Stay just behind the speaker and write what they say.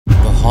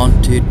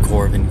haunted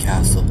Corvin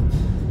Castle,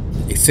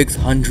 a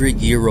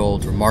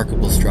 600-year-old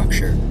remarkable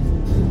structure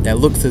that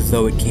looks as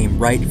though it came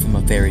right from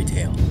a fairy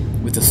tale,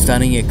 with a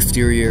stunning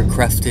exterior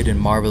crested in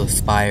marvelous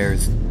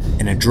spires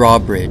and a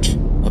drawbridge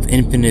of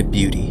infinite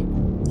beauty.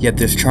 Yet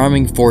this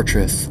charming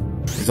fortress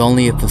is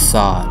only a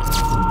facade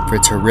for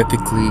its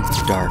horrifically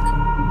dark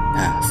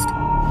past.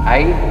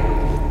 I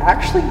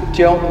actually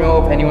don't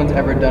know if anyone's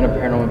ever done a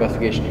paranormal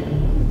investigation here.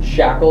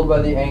 Shackled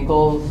by the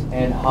ankles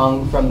and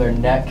hung from their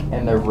neck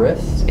and their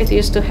wrists. It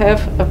used to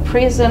have a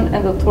prison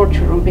and a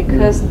torture room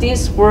because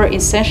these were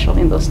essential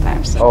in those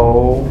times.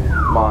 Oh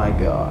my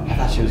god. I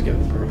thought she was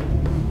giving birth.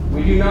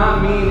 We do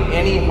not mean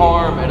any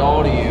harm at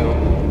all to you,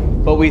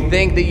 but we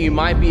think that you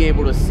might be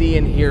able to see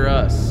and hear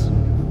us.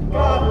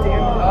 God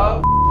damn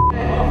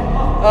it.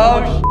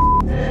 Oh,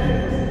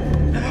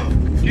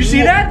 Did you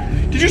see that?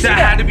 Did you see that?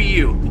 That had to be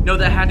you. No,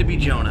 that had to be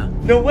Jonah.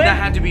 No way. That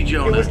had to be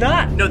Jonah. It was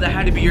not. No, that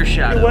had to be your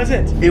shadow. It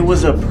wasn't. It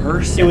was a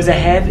person. It was a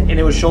head and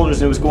it was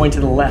shoulders and it was going to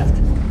the left.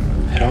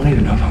 I don't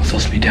even know if I'm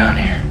supposed to be down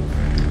here.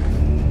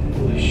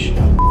 Holy shit,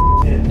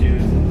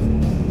 dude.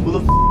 Who the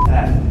is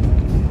that?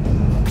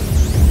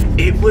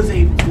 It was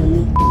a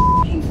full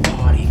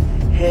body.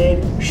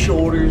 Head,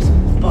 shoulders,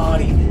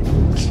 body.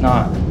 It's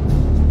not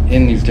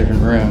in these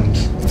different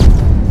rooms.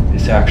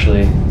 It's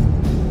actually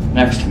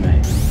next to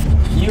me.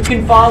 You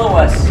can follow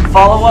us.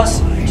 Follow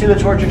us to the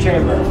torture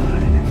chamber.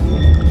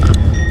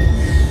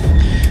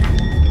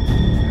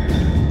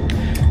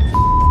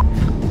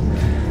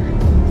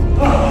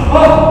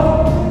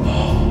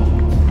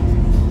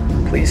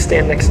 Please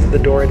stand next to the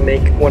door and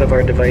make one of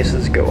our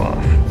devices go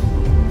off.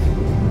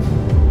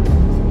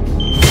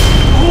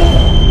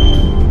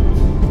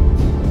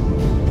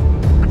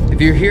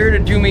 If you're here to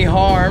do me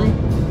harm,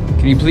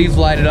 can you please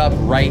light it up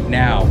right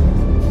now?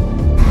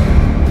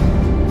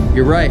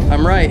 You're right,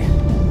 I'm right.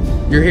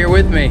 You're here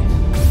with me.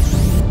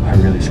 I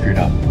really screwed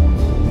up.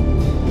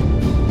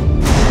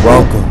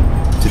 Welcome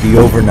to the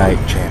Overnight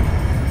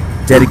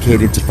Channel,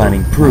 dedicated to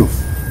finding proof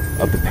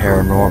of the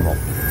paranormal.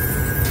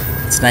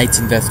 Tonight's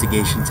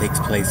investigation takes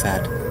place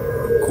at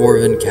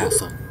Corvin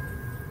Castle,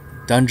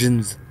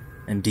 Dungeons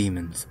and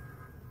Demons.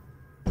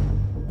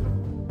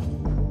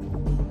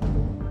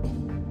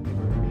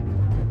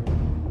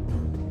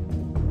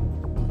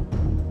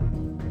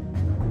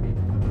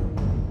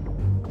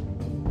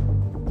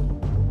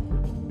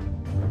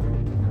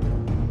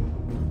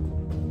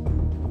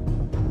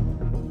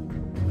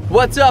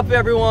 What's up,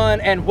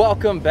 everyone, and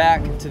welcome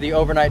back to the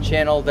Overnight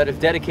Channel that is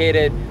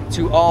dedicated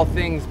to all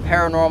things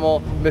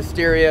paranormal,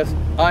 mysterious,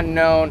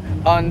 unknown,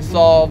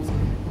 unsolved,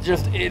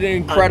 just an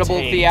incredible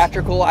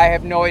theatrical. I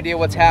have no idea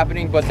what's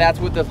happening, but that's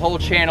what this whole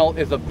channel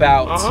is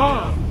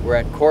about. We're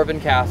at Corvin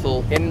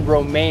Castle in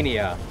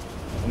Romania,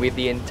 and we have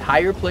the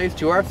entire place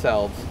to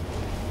ourselves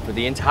for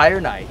the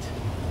entire night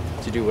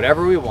to do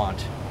whatever we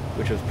want,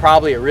 which was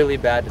probably a really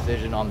bad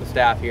decision on the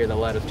staff here that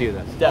let us do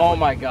this. Definitely. Oh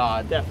my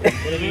god.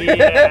 Definitely. Was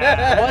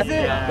it?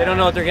 Yeah. They don't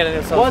know what they're getting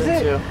themselves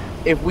into.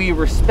 If we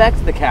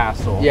respect the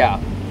castle, Yeah.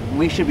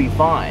 we should be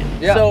fine.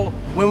 Yeah. So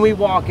when we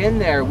walk in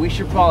there, we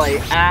should probably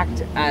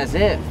act as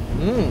if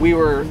we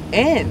were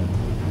in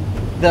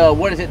the,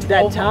 what is it,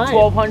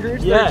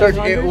 1200s? Yeah.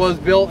 1300s? It was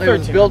built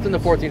in the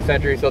 14th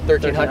century, so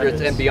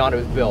 1300s and beyond it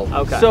was built.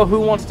 Okay. So who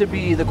wants to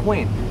be the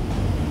queen?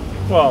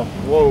 Well,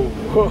 whoa.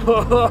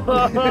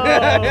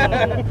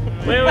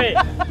 Wait.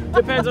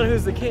 Depends on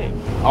who's the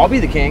king. I'll be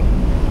the king.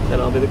 Then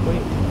I'll be the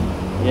queen.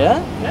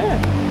 Yeah? Yeah.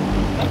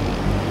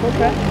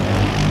 Okay.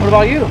 What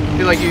about you? I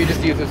feel like you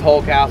just used this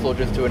whole castle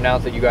just to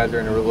announce that you guys are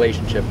in a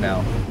relationship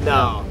now.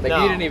 No. Like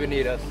you didn't even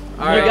need us.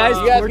 All right, guys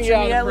can torture get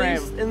out me of at the frame.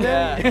 least in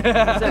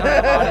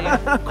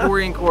there.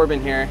 Corey and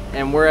Corbin here,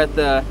 and we're at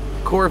the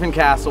Corvin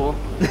Castle,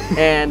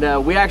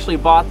 and we actually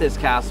bought this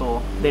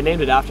castle. They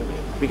named it after me.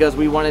 Because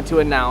we wanted to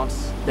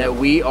announce that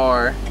we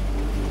are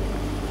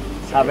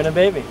having a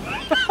baby.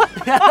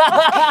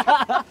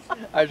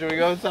 Should we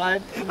go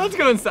inside? Let's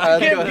go inside.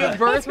 Give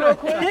birth real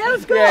quick? Yeah,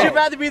 let's go. Should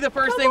that be the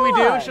first thing we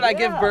do? Should I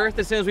give birth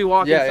as soon as we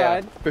walk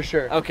inside? Yeah, for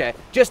sure. Okay,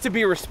 just to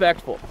be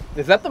respectful.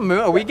 Is that the moon?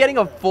 Are we getting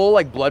a full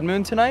blood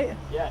moon tonight?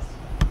 Yes.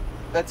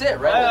 That's it,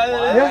 right?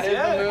 That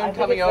is the moon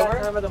coming over?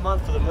 Time of the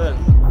month for the moon.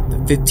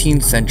 The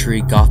 15th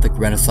century Gothic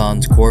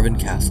Renaissance Corvin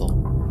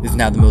Castle is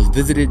now the most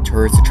visited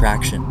tourist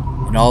attraction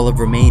in all of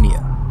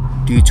Romania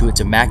due to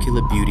its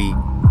immaculate beauty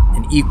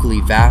and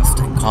equally vast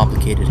and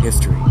complicated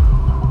history.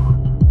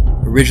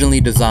 Originally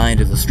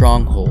designed as a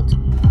stronghold,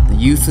 the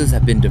uses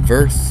have been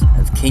diverse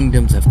as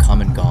kingdoms have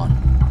come and gone.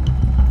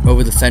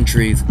 Over the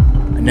centuries,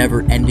 a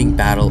never-ending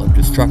battle of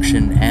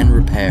destruction and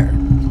repair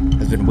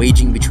has been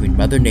waging between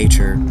Mother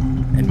Nature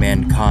and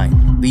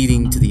mankind,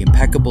 leading to the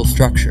impeccable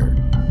structure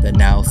that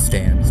now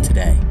stands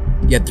today.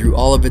 Yet through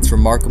all of its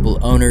remarkable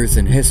owners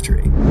and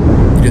history,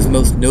 it is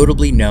most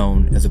notably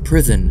known as a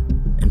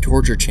prison and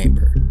torture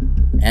chamber,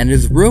 and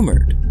is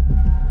rumored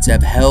to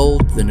have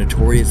held the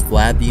notorious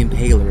Vlad the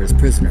Impaler as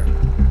prisoner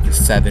for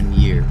 7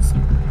 years.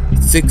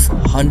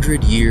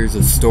 600 years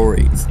of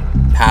stories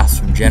passed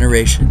from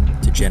generation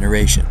to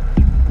generation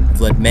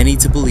have led many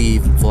to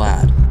believe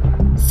Vlad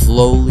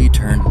slowly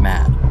turned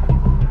mad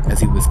as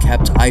he was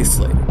kept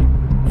isolated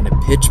in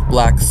a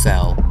pitch-black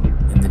cell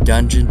in the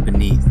dungeon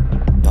beneath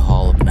the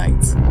Hall of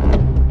Knights,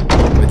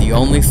 where the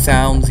only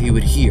sounds he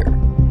would hear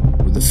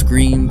were the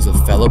screams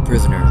of fellow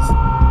prisoners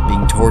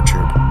being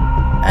tortured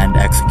and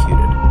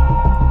executed.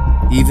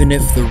 Even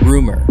if the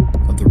rumor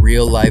of the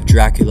real-life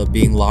Dracula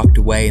being locked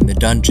away in the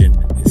dungeon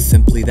is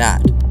simply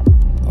that,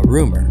 a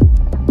rumor,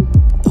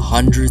 the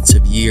hundreds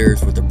of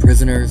years worth of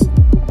prisoners,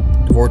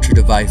 torture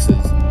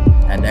devices,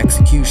 and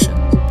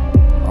executions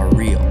are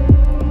real,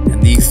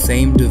 and these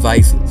same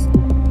devices,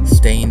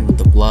 stained with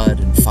the blood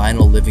and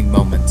final living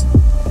moments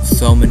of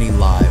so many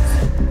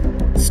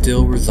lives,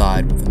 still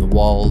reside within the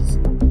walls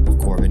of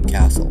Corvin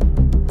Castle.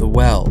 The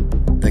well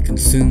that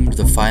consumed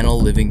the final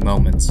living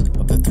moments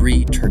of the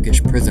 3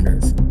 Turkish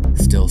prisoners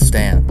still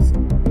stands.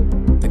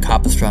 The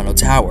Capistrano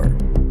Tower,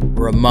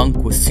 where a monk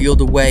was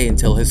sealed away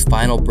until his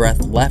final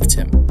breath left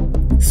him,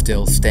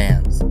 still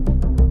stands.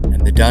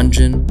 And the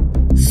dungeon,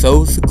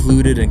 so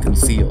secluded and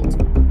concealed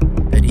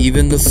that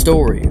even the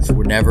stories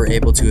were never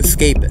able to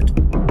escape it,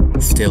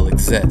 still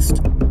exist.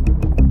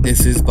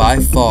 This is by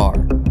far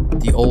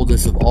the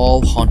oldest of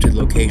all haunted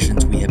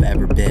locations we have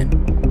ever been.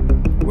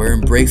 We're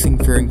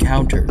embracing for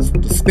encounters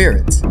with the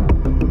spirits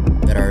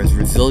that are as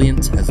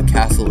resilient as the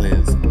castle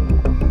is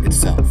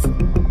itself.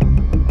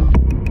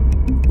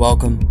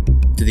 Welcome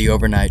to the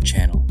Overnight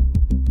channel,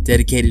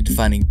 dedicated to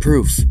finding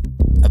proof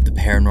of the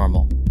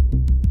paranormal.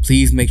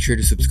 Please make sure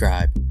to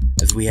subscribe,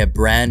 as we have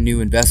brand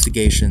new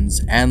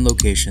investigations and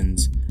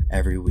locations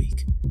every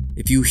week.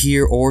 If you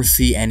hear or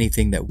see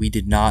anything that we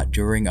did not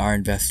during our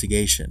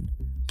investigation,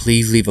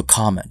 please leave a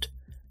comment,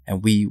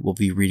 and we will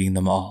be reading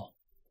them all.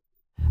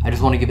 I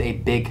just want to give a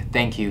big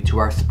thank you to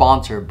our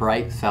sponsor,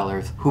 Bright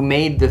Cellars, who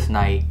made this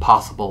night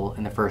possible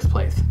in the first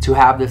place. To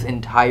have this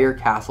entire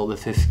castle,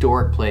 this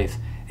historic place,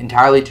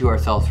 entirely to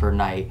ourselves for a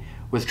night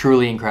was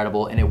truly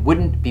incredible, and it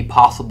wouldn't be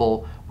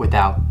possible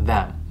without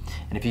them.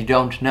 And if you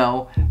don't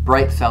know,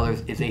 Bright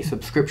Cellars is a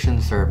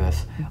subscription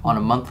service on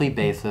a monthly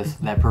basis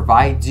that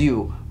provides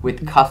you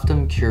with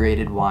custom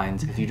curated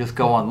wines. If you just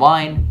go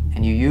online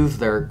and you use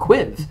their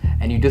quiz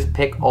and you just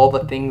pick all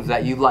the things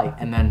that you like,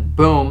 and then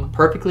boom,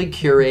 perfectly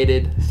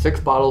curated 6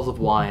 bottles of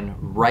wine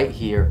right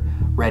here,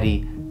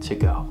 ready to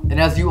go. And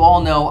as you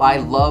all know, I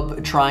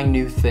love trying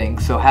new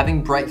things, so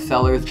having Bright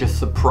Cellars just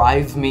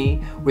surprise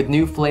me with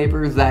new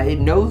flavors that it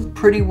knows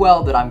pretty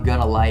well that I'm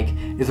gonna like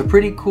is a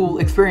pretty cool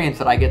experience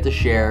that I get to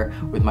share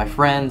with my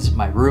friends,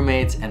 my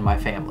roommates, and my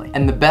family.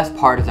 And the best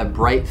part is that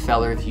Bright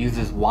Cellars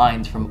uses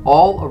wines from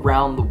all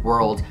around the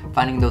world,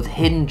 finding those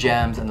hidden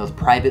gems and those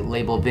private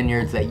label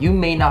vineyards that you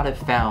may not have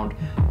found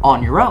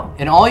on your own.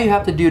 And all you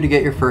have to do to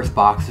get your first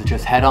box is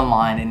just head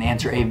online and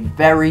answer a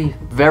very,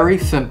 very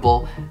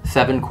simple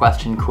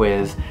 7-question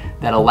quiz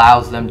that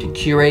allows them to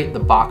curate the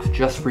box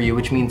just for you,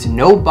 which means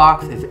no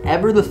box is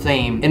ever the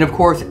same. And of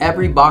course,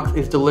 every box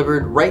is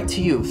delivered right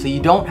to you, so you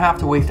don't have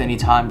to waste any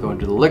time going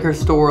to the liquor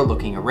store,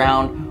 looking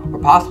around, or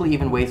possibly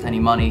even waste any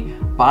money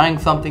buying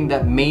something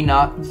that may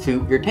not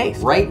suit your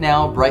taste. Right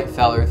now, Bright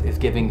Cellars is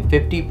giving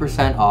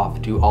 50%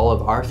 off to all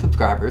of our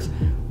subscribers,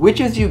 which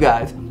is you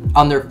guys,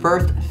 on their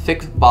first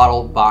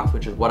 6-bottle box,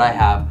 which is what I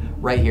have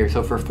right here.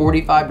 So for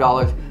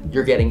 $45,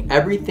 you're getting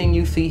everything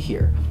you see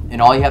here.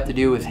 And all you have to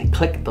do is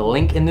click the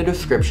link in the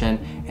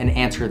description and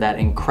answer that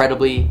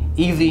incredibly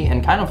easy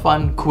and kind of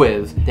fun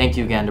quiz. Thank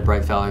you again to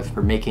Bright Cellars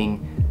for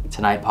making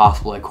tonight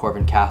possible at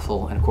Corvin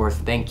Castle. And of course,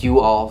 thank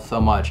you all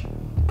so much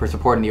for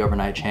supporting the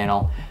Overnight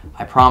channel.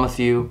 I promise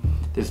you,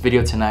 this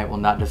video tonight will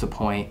not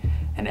disappoint,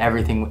 and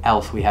everything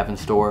else we have in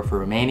store for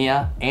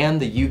Romania and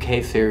the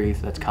UK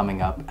series that's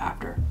coming up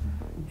after.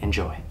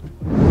 Enjoy.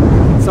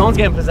 Someone's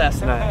getting possessed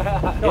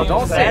tonight. No,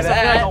 don't say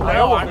that.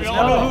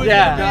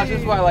 Yeah, Josh, this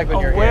is why I like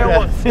when you're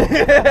here.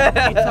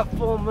 It's a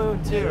full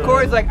moon too.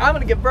 Corey's like, I'm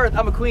gonna give birth,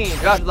 I'm a queen.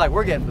 Josh is like,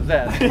 we're getting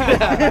possessed.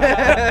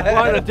 We're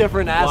on a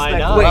different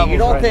aspect. Wait, you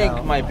don't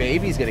think my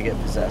baby's gonna get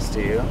possessed,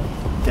 do you?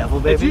 Devil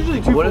baby? It's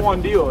usually 2 for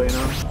 1 deal, you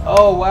know?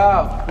 Oh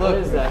wow, look, What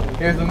is that?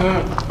 here's the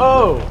moon.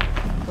 Oh!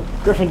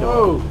 Gryffindor.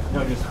 Oh,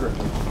 no, just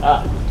Griffin.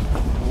 Ah.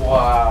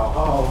 Wow.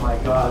 Oh my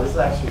god, this is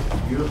actually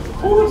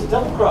beautiful. Ooh, it's a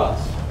double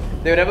cross.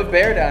 They would have a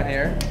bear down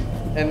here,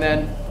 and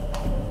then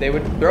they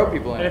would throw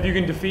people in And if it. you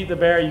can defeat the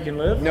bear, you can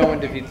live? No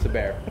one defeats the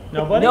bear.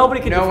 Nobody?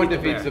 Nobody can No one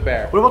defeat defeats the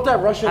bear. What about that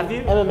Russian Have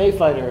you? MMA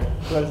fighter?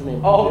 What's his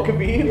name? Oh,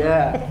 Khabib?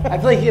 Yeah. I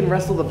feel like he can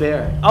wrestle the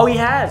bear. Oh, he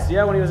has.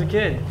 Yeah, when he was a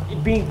kid.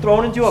 Being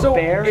thrown into a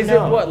bear? Is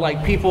No. it what,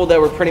 like people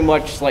that were pretty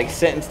much like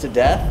sentenced to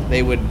death,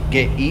 they would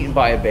get eaten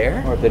by a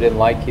bear? Or if they didn't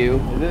like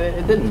you,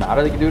 it didn't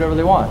matter. They could do whatever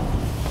they want.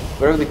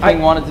 Whatever the king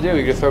wanted to do,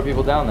 he could just throw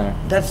people down there.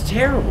 That's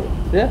terrible.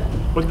 Yeah.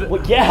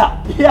 Well,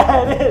 yeah.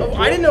 Yeah, it is.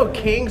 I didn't know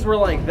kings were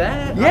like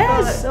that.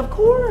 Yes, of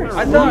course.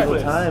 I thought-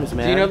 Medieval times,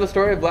 man. Do you know the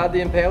story of Vlad the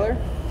Impaler?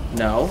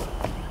 No.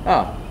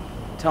 Oh.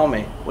 Tell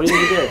me. What do you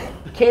think he did?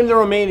 He came to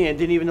Romania and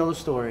didn't even know the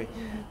story.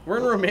 We're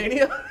in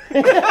Romania?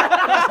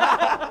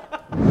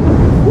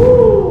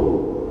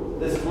 Woo!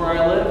 This is where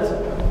I lived.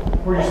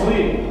 Where'd you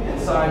sleep?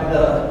 Inside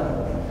the...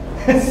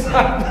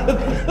 Inside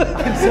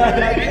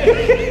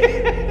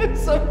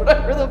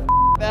whatever the f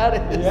that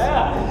is.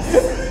 Yeah.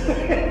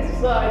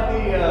 inside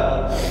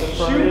the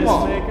Shoe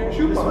pump.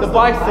 Shoe pump. The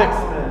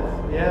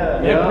bicycle.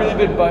 Yeah. Yeah,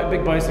 really big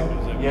bicycles.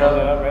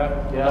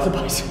 Yeah. It's a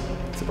bicycle.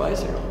 It's a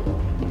bicycle.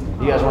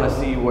 You guys want to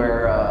see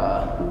where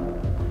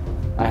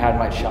I had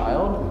my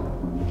child?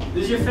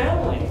 This is your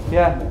family.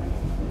 Yeah.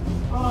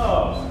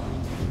 Oh.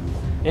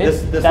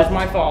 This That's was-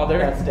 my father.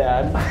 That's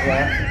dad.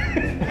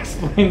 Yeah.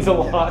 Explains a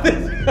lot.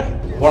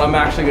 What I'm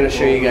actually going to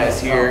show you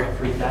guys here,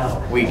 Freaked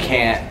out. we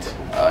can't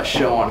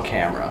show on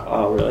camera.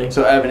 Oh, really?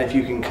 So Evan, if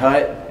you can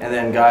cut, and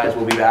then guys,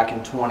 we'll be back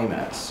in 20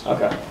 minutes.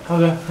 Okay.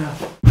 Okay.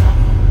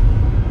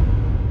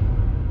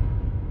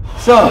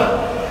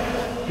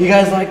 So, you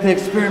guys like the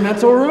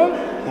experimental room?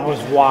 That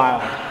was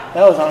wild.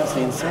 That was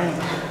honestly insane.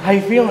 How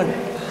you feeling?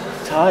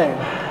 Tired.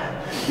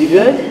 You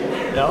good?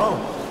 No.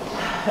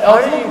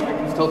 Elton? I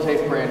can still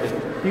taste Brandon.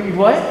 You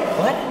what?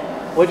 What?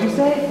 What'd you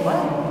say? What?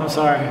 I'm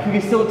sorry. You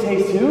can still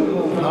taste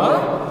who?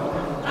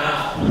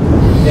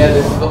 Yeah,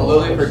 this is the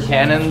lily for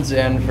cannons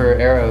and for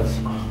arrows.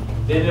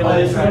 They didn't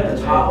want to try the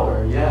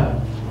tower. Yeah.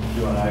 Do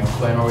you want to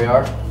explain where we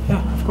are?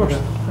 Yeah, of course.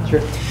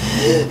 Sure.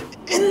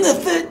 In the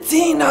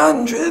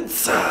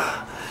 1300s,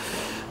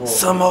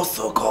 some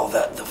also call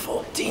that the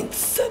 14th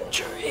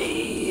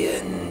century,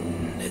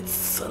 and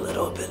it's a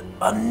little bit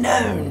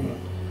unknown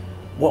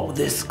what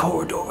this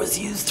corridor was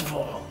used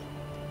for.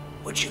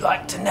 Would you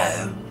like to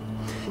know?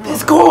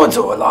 This corridor,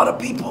 a lot of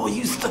people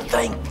used to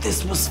think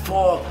this was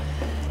for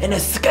an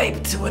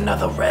escape to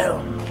another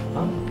realm.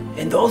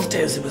 In those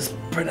days, it was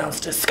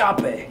pronounced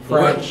escape.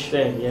 French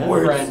thing, yeah.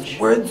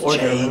 Words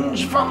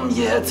change from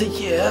year to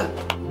year.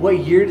 What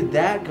year did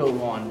that go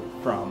on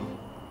from?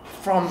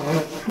 From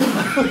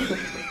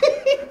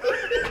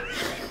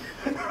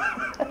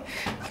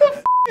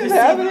What's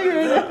happening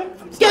right now?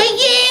 The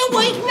year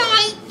was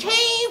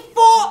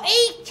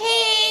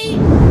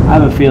 1942. I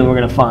have a feeling we're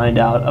gonna find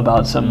out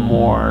about some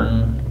more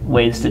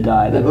ways to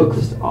die. That looks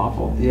just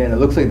awful. Yeah, and it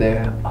looks like they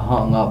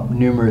hung up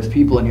numerous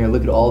people in here.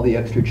 Look at all the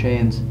extra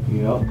chains.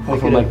 Yep.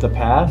 From like the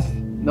past.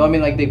 No, I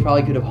mean like they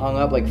probably could have hung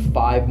up like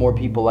 5 more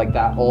people like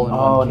that all in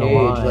one no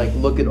cage. lie. Like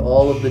look at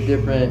all of the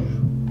different.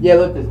 Yeah,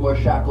 look, there's more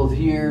shackles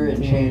here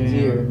and chains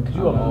here. Could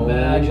you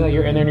imagine that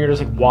you're in there and you're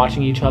just like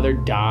watching each other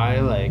die?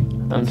 Like,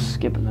 I'm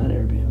skipping that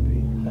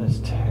Airbnb. that is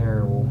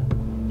terrible.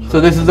 So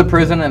this is the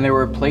prison, and they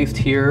were placed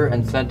here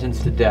and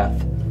sentenced to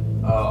death.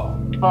 Oh.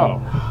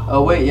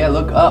 Oh wait, yeah,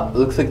 look up. It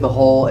looks like the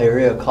whole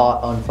area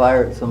caught on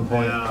fire at some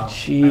point.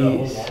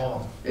 Jeez.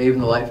 Even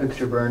the light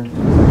fixture burned.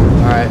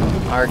 All right,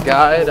 our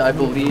guide, I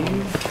believe,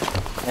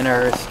 and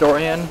our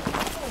historian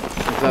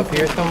is up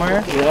here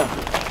somewhere. Yeah.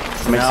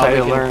 I'm Now excited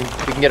to we can- learn.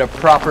 We can get a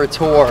proper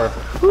tour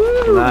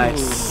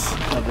Nice.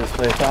 of this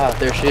place. Ah,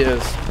 there she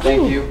is.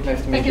 Thank you. Nice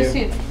to meet Thank you,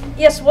 Sid.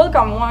 Yes,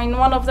 welcome. In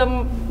one of the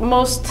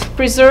most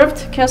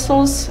preserved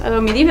castles,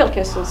 medieval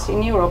castles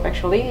in Europe.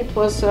 Actually, it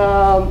was.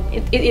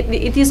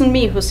 It isn't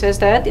me who says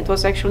that. It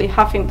was actually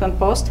Huffington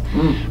Post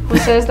who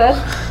says that.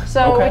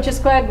 So, which is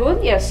quite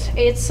good. Yes,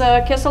 it's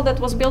a castle that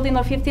was built in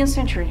the 15th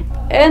century,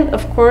 and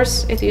of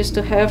course, it used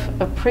to have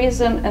a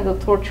prison and a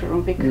torture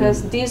room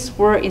because these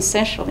were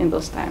essential in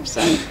those times.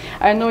 And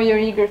I know you're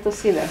eager to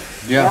see that.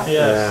 Yeah.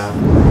 Yeah.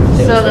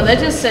 So the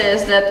legend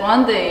says that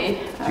one day.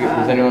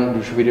 Does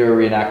anyone? Should we do a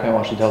reenactment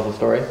while she tells the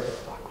story?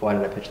 Fuck, why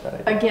did I pitch that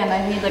idea? Again, I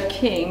need a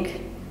king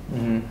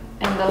and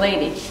a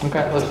lady.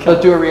 Okay, let's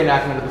do a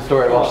reenactment of the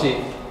story while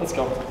she. Let's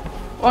go.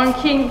 One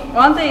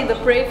day the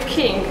brave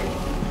king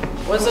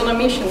was on a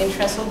mission in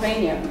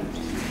Transylvania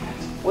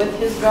with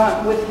his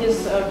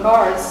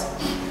guards,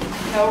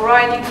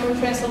 riding through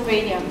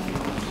Transylvania.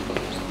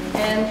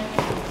 And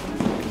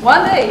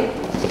one day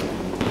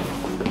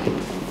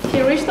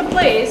he reached a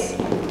place,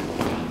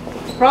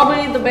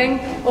 probably the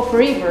bank of a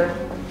river,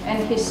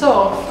 and he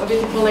saw a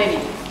beautiful lady.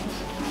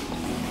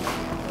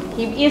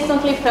 He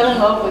instantly fell in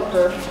love with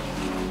her.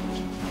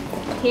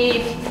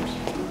 He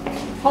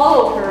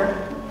followed her.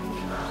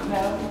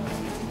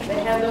 They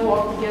had a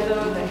walk together,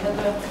 they had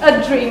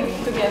a drink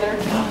together.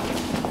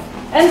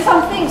 And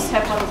some things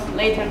happened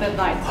later that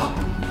night.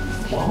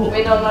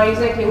 We don't know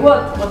exactly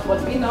what, but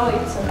what we know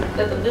is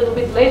that a little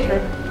bit later,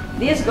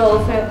 this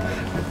girl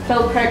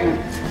fell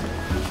pregnant.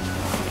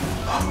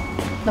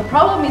 The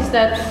problem is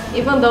that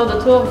even though the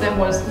two of them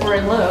were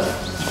in love,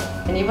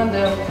 and even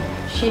though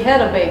she had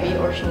a baby,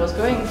 or she was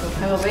going to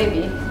have a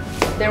baby,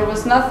 there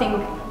was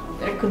nothing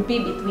there could be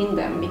between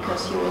them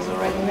because he was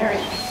already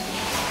married.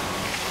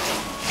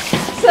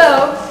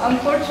 So,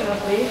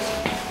 unfortunately,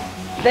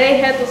 they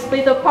had to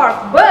split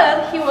apart,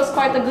 but he was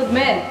quite a good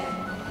man.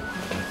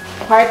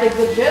 Quite a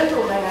good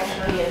gentleman,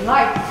 actually, a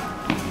knight,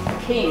 a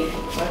king,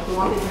 but he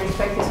wanted to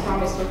respect his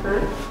promise to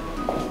her.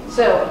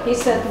 So he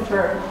said to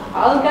her,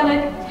 I'm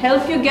gonna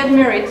help you get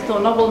married to a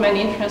nobleman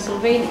in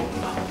Transylvania.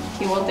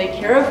 He will take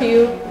care of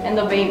you and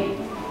the baby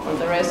for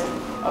the rest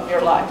of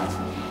your life.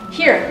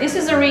 Here, this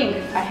is a ring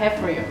I have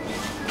for you.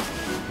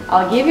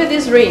 I'll give you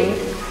this ring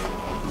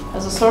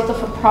as a sort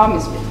of a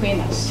promise between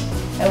us.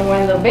 And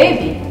when the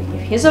baby,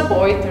 if he's a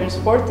boy, turns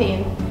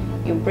 14,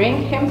 you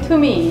bring him to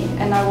me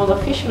and I will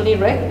officially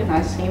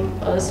recognize him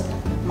as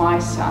my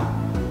son.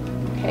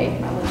 Okay,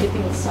 my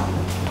legitimate son.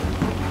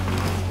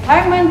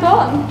 Time went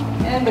on,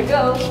 and the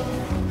girl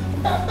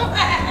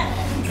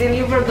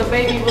delivered the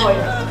baby boy.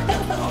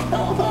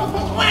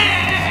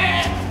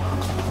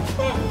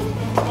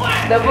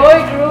 The boy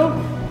grew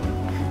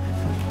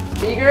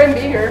bigger and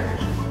bigger.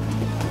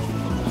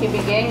 He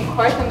became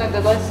quite an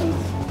adolescent.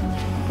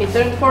 He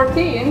turned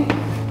 14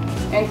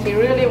 and he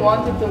really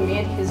wanted to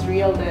meet his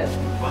real dad.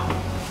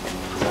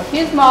 So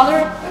his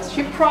mother, as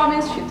she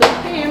promised, she took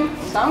him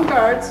some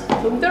cards,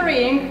 took the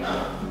ring,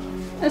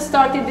 and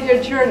started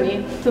their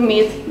journey to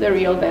meet the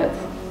real dad,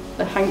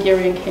 the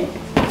Hungarian king.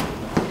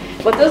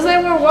 But as they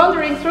were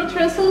wandering through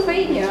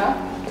Transylvania,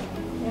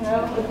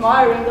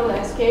 admiring the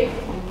landscape,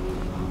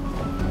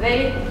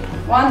 they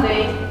one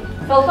day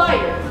felt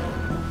tired.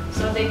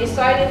 So they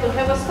decided to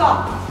have a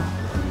stop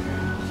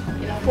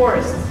in a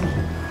forest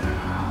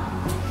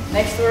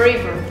next to a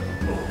river.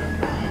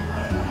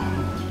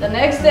 The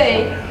next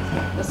day,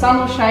 the sun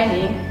was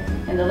shining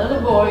and the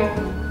little boy,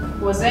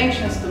 who was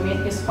anxious to meet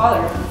his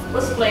father,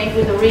 was playing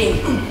with a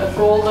ring, a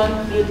golden,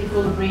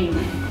 beautiful ring.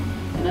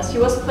 And as he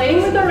was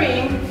playing with the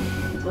ring,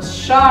 it was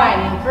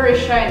shining, very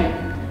shiny,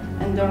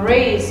 and the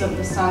rays of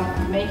the sun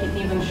could make it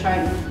even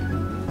shinier.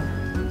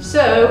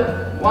 So,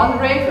 one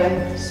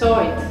raven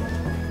saw it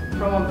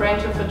from a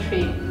branch of a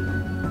tree,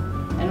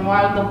 and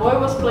while the boy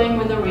was playing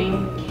with the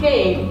ring,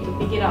 came to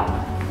pick it up,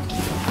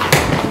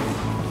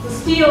 to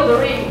steal the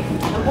ring.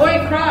 The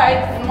boy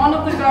cried, and one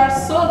of the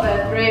guards saw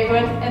that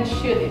raven and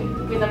shot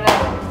him with an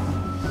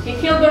arrow. He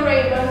killed the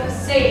raven and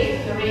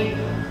saved the ring.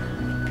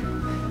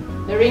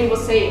 The ring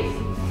was saved.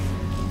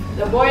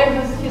 The boy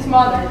and his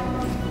mother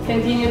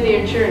continued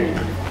their journey.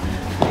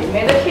 They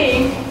met a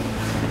king,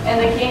 and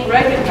the king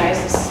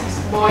recognizes his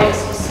boy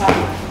as his son.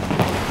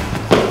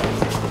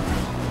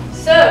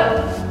 So,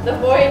 the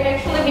boy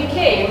actually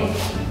became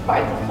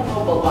quite a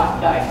noble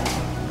guy.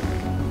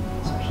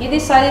 So he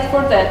decided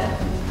for that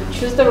to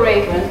choose the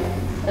raven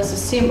as a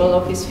symbol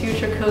of his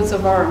future coats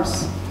of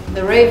arms.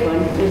 The raven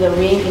with a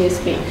ring in his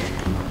beak.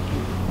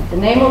 The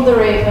name of the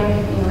raven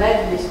in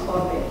Latin is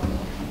Corvin.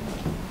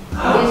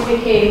 This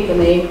became the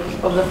name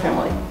of the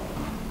family.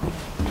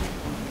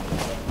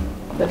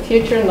 The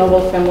future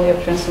noble family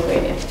of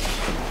Transylvania.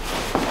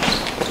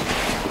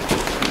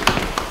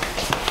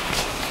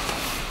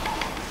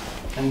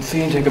 And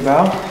see and take a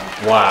bow.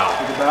 Wow.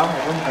 Take a bow,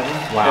 Evan.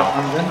 Wow. Yeah,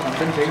 I'm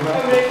done, take a bow.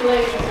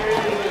 Congratulations,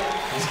 everybody.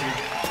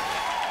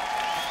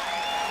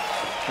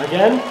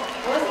 Again?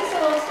 Was this a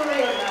long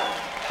story or not?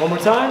 One more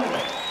time?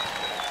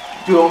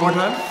 Do it one more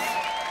time.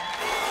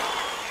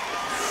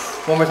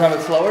 One more time,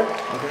 it's slower.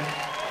 Okay.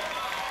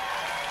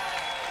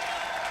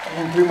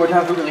 And 3 more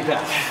times, really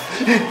fast.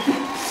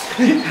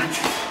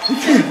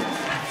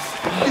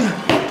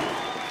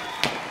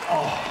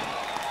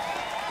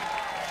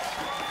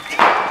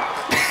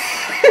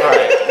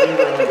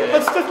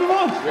 Let's move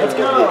on. Let's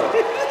go.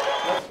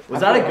 Was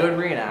that a good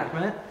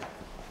reenactment?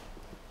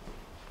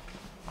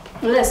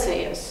 Let's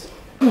say yes.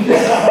 This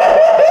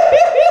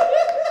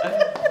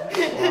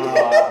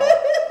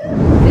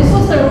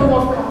was the room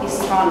of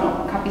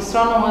Capistrano.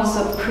 Capistrano was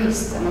a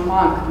priest and a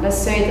monk, let's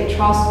say the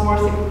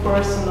trustworthy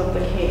person of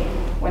the king.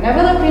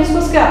 Whenever the prince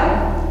was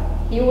gone,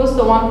 he was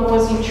the one who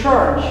was in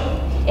charge.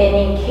 And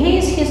in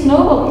case his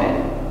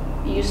noblemen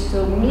used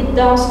to meet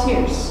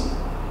downstairs,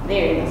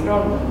 there in the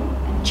throne room,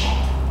 and chat,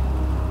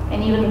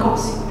 and even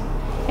gossip.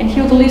 And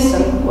he would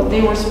listen what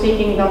they were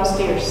speaking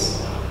downstairs.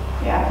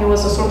 Yeah, he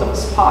was a sort of a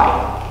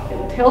spy. They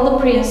would tell the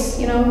prince,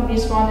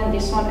 this one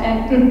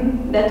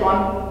and that one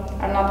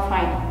are not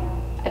fine.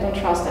 I don't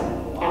trust them.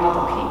 They're not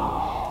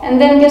okay. And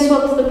then guess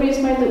what the prince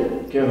might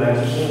do? Give that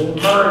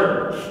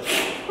murder.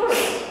 Of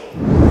course.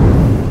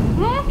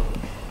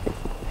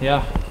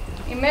 Yeah.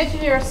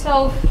 Imagine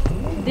yourself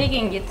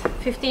digging it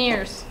 15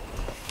 years.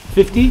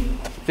 50?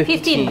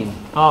 15.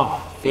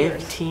 Oh,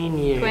 15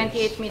 years.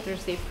 28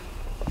 meters deep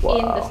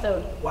in the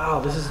stone. Wow,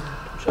 this is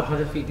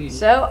 100 feet deep.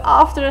 So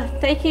after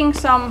taking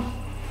some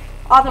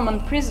Ottoman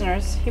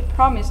prisoners, he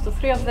promised to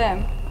 3 of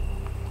them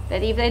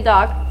that if they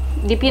dug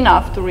deep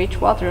enough to reach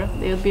water,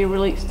 they would be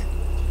released.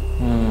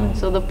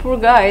 So the poor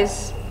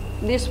guys,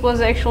 this was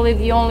actually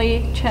the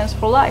only chance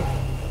for life.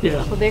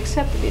 Yeah. So they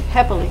accepted it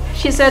happily.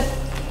 She said,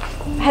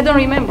 I don't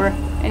remember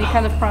any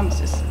kind of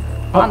promises.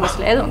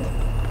 Honestly, I don't.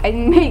 I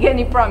didn't make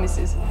any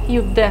promises.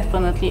 You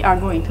definitely are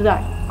going to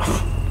die.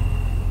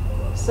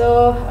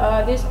 So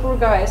these poor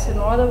guys had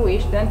no other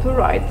wish than to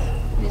write.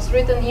 It's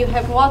written, you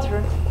have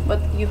water,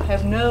 but you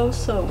have no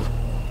soul,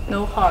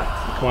 no heart.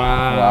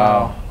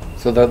 Wow.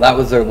 So that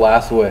was their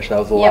last wish. That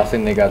was the last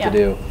thing they got to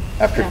do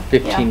after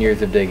 15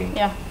 years of digging.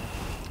 Yeah.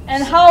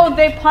 And how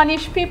they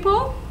punish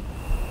people?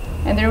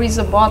 And there is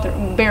a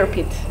bear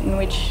pit in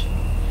which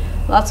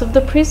lots of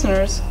the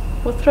prisoners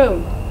were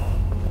thrown.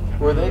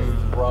 Were they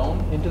thrown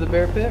into the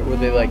bear pit? Or were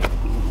they like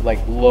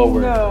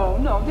lowered?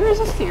 No, there is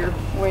a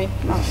stairway.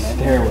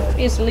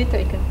 Stairway. Easily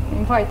taken,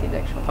 invited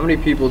actually. How many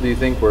people do you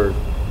think were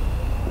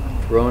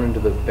thrown into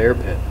the bear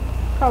pit?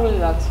 Probably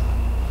lots.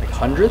 Like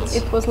hundreds?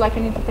 It was like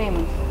an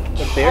entertainment.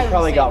 The bear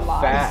probably got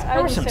fat.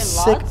 There were some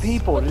sick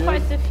people, dude.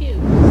 Quite a few.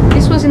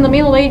 This was in the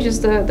Middle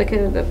Ages,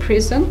 the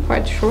prison,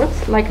 quite short,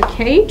 like a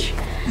cage.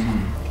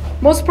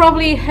 Most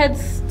probably had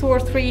 2 or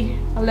 3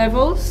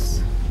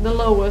 levels. The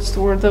lowest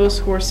were those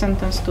who were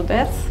sentenced to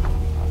death.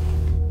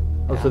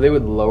 Oh, so they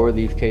would lower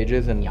these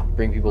cages and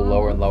bring people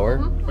lower and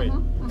lower?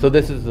 So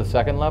this is the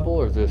second level,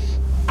 or is this?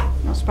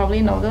 Most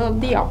probably no,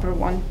 the upper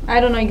one. I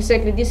don't know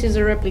exactly, this is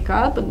a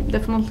replica, but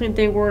definitely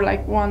they were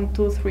like 1,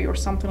 2, 3 or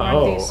something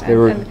like this.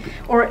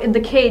 Or the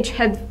cage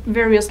had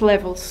various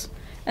levels.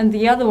 And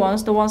the other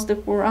ones, the ones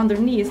that were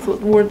underneath,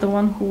 were the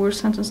ones who were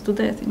sentenced to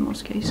death in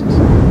most cases.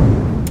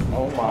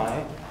 Oh my.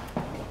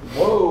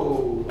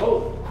 Whoa.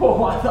 Oh.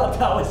 Whoa, I thought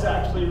that was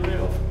actually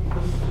real.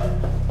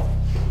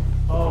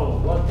 Oh,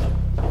 what the?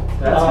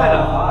 That's kind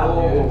of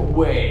hot, dude.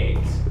 Wait.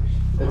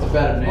 It's a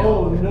bed of nails.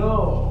 Oh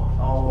no.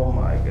 Oh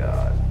my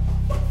god.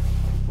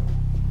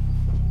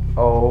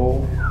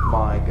 Oh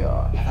my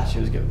god. I thought she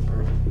was giving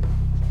birth.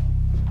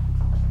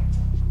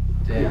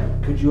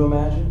 Damn. Could you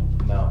imagine?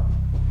 No.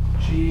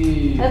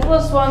 Jeez. That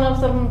was one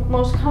of the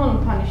most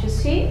common punishes.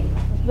 See,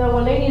 the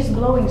lady is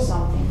blowing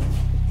something.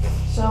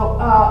 So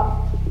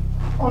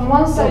on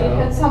one side you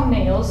had some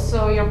nails,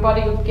 so your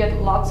body would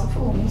get lots of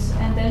wounds,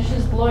 and then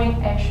she's blowing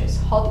ashes,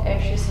 hot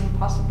ashes and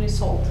possibly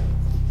salt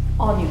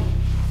on you,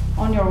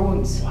 on your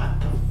wounds. What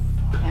the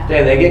fuck? Yeah.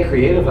 Damn, they get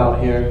creative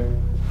out here.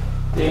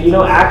 Dude, you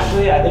know,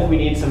 actually, I think we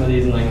need some of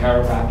these in like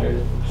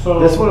chiropractors. So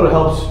this one would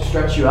help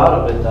stretch you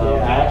out a bit, though.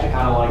 Yeah, I actually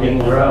kind of like You it.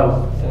 can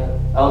grow. Yeah.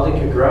 Elton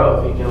could grow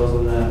if he kills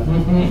in the.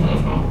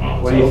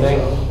 What do you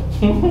think?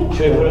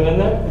 Should we put him in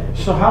there?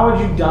 So how would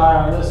you die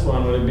on this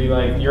one? Would it be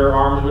like your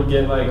arms would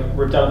get like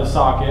ripped out of the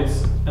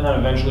sockets and then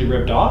eventually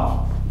ripped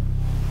off?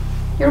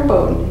 Your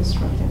bone is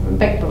right there,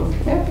 backbone.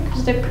 Yeah,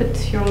 because they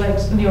put your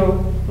legs, your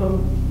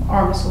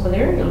arms over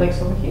there, your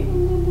legs over here.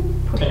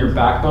 And your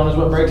backbone is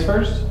what breaks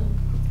first?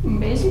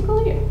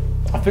 Basically, yeah.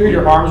 I figured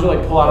your arms would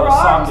like pull out Your of the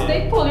arms, socket.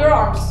 they pull your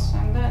arms,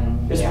 and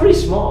then. It's pretty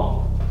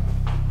small.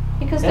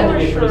 Because And they were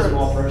to be a pretty short.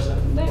 small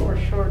person. They were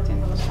short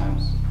in those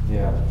times.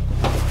 Yeah.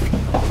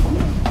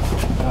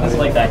 It's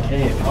like that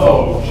cave.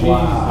 Oh, Jesus.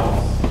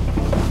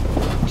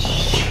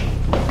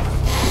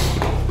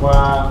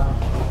 Wow.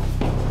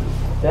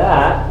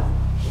 That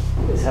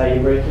is how you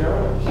break your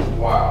arms.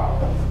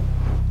 Wow.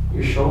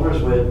 Your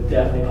shoulders would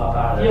definitely pop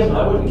out of there. Yeah,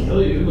 but that wouldn't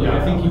kill you. Like,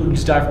 I think you would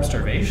just die from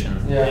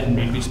starvation. Yeah. And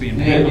maybe just be in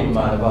You gotta keep pain. in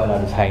mind, they're probably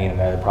not just hanging him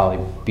there, they're probably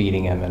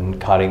beating him and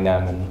cutting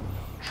them and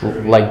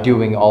like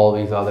doing all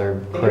these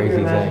other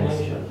crazy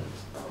things.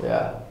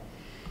 Yeah.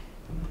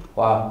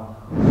 Wow.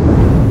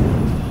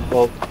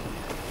 Well,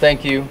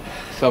 thank you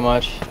so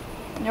much.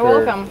 You're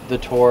for welcome. the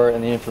tour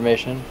and the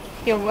information.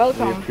 You're We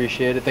welcome.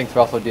 appreciate it. Thanks for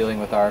also dealing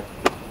with our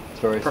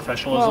stories.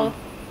 Professionalism. Well,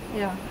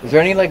 yeah. Is there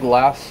any like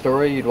last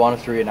story you'd want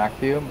us to reenact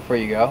for you before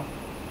you go?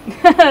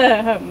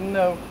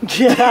 No.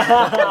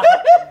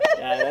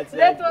 Yeah,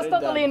 That was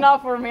totally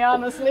enough for me,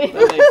 honestly.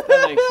 That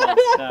makes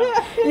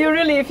sense. You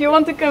really, if you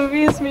want to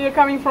convince me you're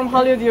coming from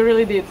Hollywood, you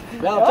really did.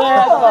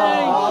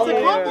 That's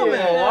a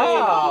compliment.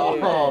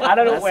 Wow. I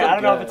don't know. Wait, I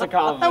don't know if it's a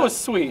compliment. That was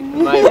sweet.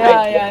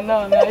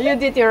 No. You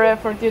did your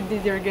effort, you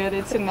did your good,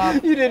 it's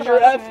enough. You did your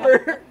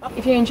effort.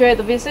 If you enjoyed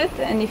the visit,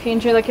 and if you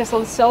enjoy the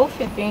castle itself,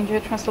 if you enjoy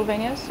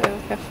Transylvania, so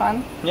have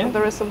fun with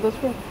the rest of the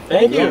tour.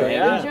 Thank you.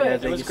 Yeah. Enjoy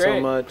it. Thank was you great. so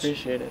much.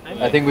 Appreciate it.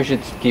 I think we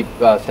should keep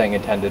staying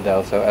attended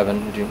though. So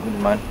Evan, would you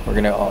mind? We're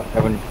gonna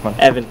Evan, come on.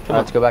 Evan, come All right,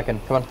 let's go back in.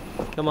 Come on.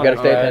 Come We on. gotta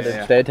stay Alright, attended.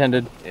 yeah. Stay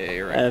attended. Yeah,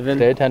 you're right. Evan.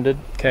 Stay attended.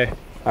 Okay.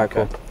 All right,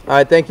 cool. All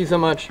right, thank you so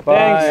much. Thanks.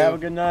 Bye. Have a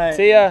good night.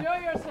 See ya. Enjoy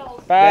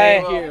yourselves.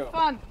 Bye. Thank you. Have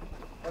fun.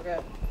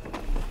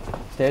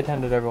 Stay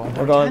attended, everyone.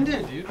 We're going.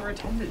 Dude, we're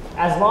attended.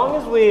 As long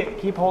as we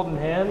keep holding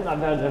hands, I'm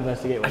down to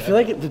investigate. I feel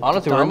like the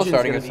Honestly, we're almost dungeon's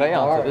starting a gonna be seance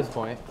hard. at this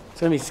point.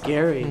 It's gonna be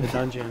scary. The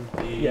dungeon.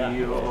 Yeah.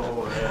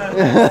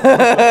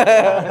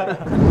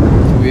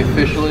 So we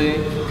officially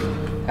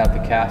have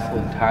the castle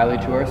entirely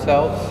to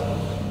ourselves.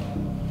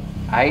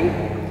 I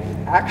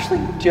actually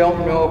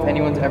don't know if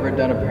anyone's ever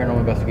done a paranormal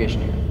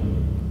investigation here.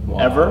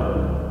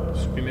 Ever?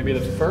 We may be the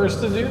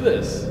first to do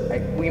this.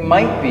 We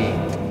might be,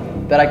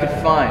 that I could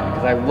find,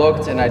 because I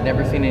looked and I'd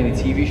never seen any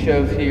TV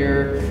shows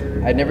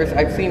here.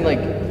 I've seen like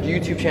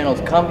YouTube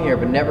channels come here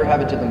but never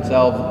have it to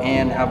themselves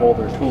and have all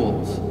their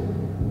tools.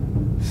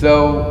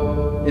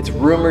 So it's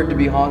rumored to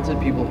be haunted.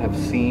 People have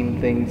seen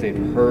things,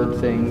 they've heard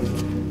things,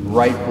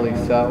 rightfully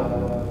so.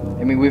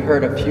 I mean, we've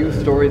heard a few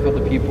stories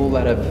about the people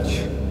that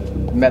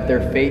have met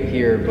their fate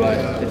here, but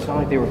it's not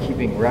like they were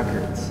keeping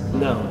records.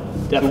 No,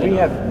 So definitely. we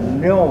have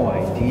no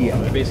idea.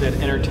 They basically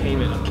had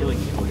entertainment of killing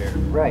people here.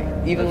 Right.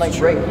 Even like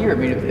right here. I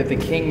mean, if the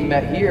king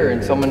met here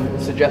and someone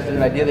suggested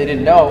an idea they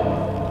didn't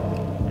know.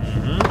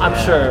 I'm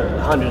sure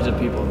hundreds of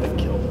people have been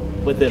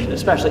killed within,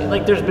 especially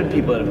like there's been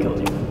people that have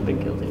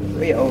been killed here.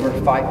 Yeah, over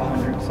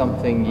 500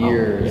 something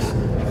years.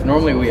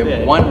 Normally we have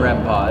Yeah. one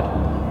REM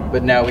pod,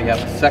 but now we have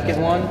a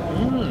second one,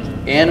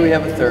 and we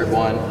have a third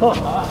one,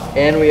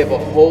 and we have a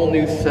whole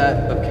new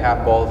set of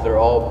cat balls. They're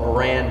all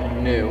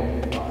brand new.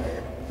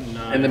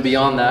 And then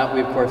beyond that,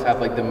 we of course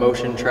have like the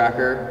motion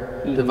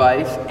tracker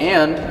device,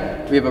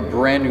 and we have a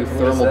brand new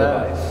thermal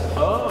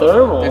device.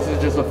 Thermal. This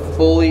is just a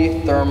fully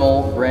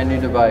thermal, brand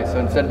new device. So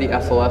instead of the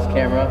SLS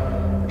camera,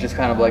 which is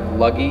kind of like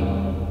luggy,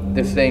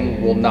 this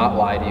thing will not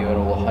lie to you. It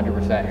will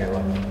 100% here.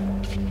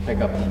 Look, pick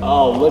up.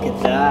 Oh, look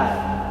at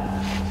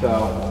that. So,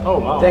 Oh,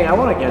 wow. Dang, I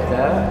want to get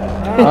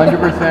that.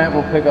 100%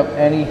 will pick up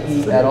any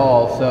heat at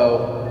all.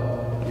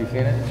 So, you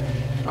seen it?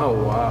 Oh,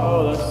 wow.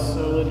 Oh, that's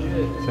so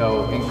legit.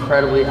 So,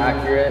 incredibly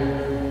accurate.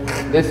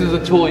 This is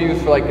a tool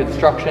used for like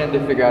construction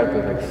to figure out if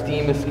there's like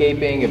steam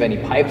escaping, if any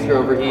pipes are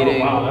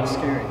overheating. Oh, wow, that's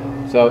scary.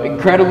 So,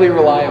 incredibly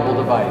reliable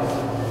device.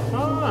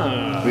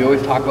 Ah. We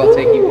always talk about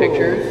taking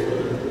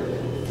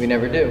pictures. We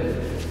never do.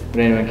 Would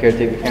anyone care to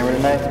take the camera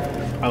tonight?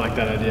 I like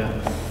that idea.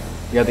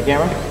 You got the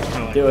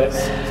camera? Do it.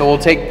 So we'll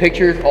take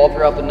pictures all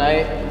throughout the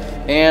night,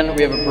 and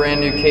we have a brand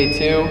new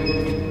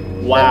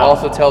K2. Wow. That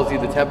also tells you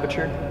the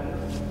temperature.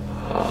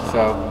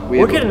 So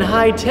We're getting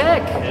high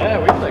tech. Yeah,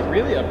 we've like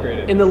really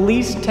upgraded. In the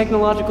least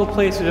technological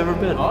place we've ever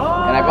been. and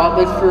I bought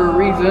this for a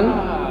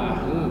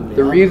reason.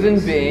 The reason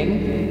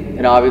being,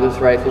 an obvious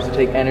right, supposed to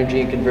take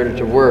energy and convert it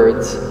to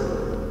words,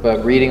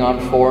 but reading on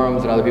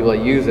forums and other people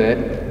that use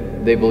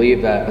it, they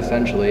believe that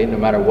essentially, no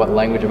matter what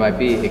language it might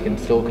be, it can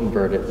still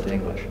convert it to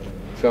English.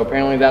 So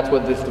apparently that's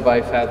what this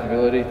device has the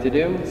ability to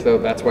do, so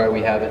that's why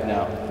we have it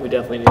now. We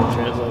definitely need a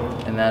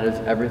translator. And that is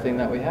everything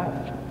that we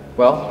have.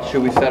 Well,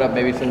 should we set up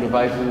maybe some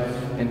devices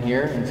in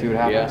here and see what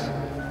happens?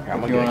 I'm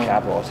going to get a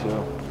cat ball,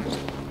 too.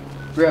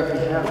 Grab the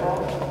cat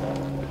ball.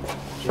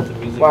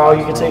 Wow,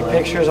 you can take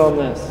pictures on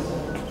this.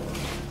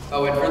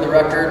 Oh, and for the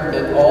record,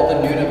 that all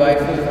the new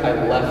devices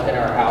I left in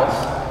our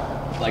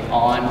house, like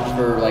on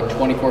for like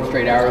 24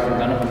 straight hours and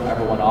none of them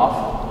ever went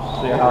off.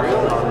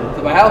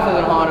 So my house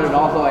isn't haunted, and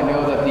also I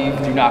know that these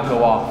do not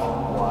go off.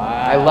 Wow.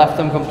 I left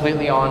them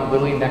completely on,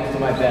 literally next to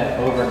my bed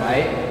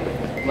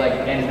overnight, like,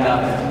 and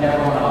nothing,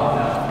 never went off.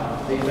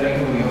 Now, are you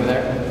betting moving over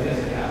there?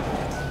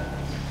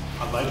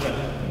 I like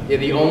that. Yeah,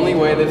 the only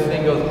way this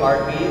thing goes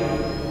heartbeat,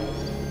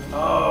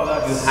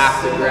 you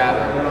have to grab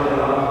it.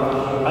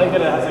 I think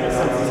that it has like a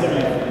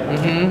sensitivity.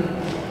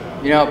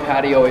 You know how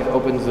Patty always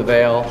opens the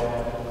veil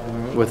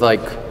with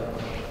like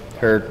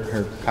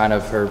her kind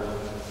of her,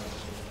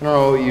 I don't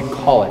know what you'd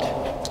call it.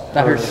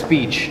 Not her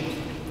speech.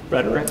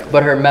 Rhetoric.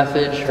 But her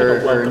message,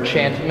 her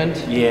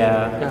enchantment.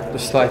 Yeah.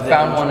 So I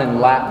found one in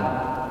Latin.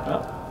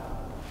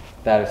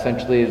 That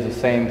essentially is the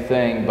same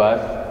thing,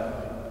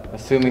 but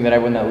assuming that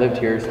everyone that lived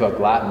here spoke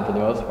Latin for the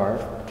most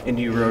part. And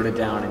you wrote it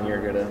down and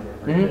you're going to...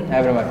 I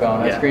have it on my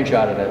phone. Yeah. I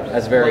screenshotted it.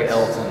 That's very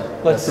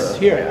Elton. Let's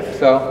hear it.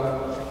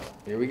 So,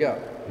 here we go.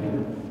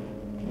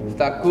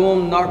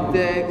 Stacum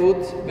nocte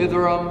ut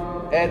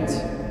vidurum et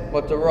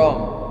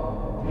motorum.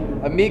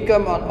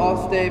 Amicam an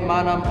oste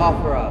manam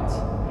operat.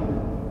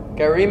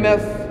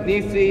 Carimes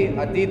nisi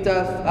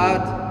aditas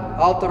ad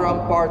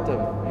alteram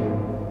partem.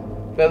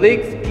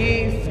 Felix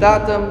qui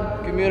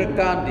statum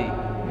communicandi.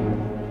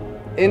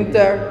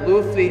 Inter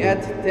luci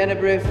et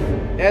tenebris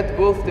et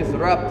gustis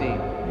rapti.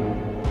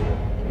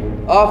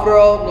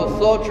 Offero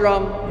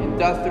nosotram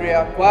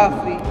industria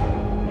quasi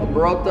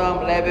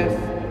obrotam levis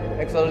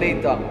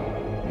exolitam.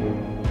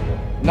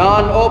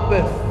 Non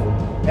opus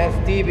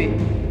est tibi,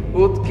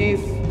 ut quis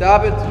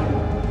dabit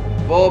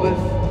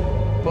vobis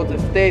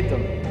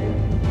potestatem.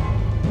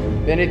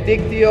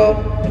 Benedictio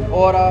in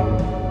ora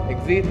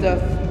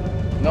exitus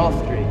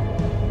nostri.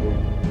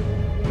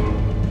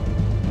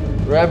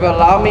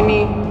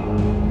 Revelamini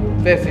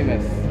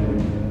pessimis.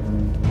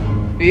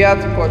 Fiat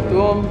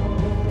portum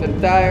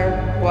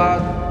tentire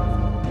quad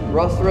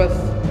rostrus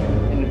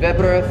in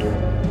veberus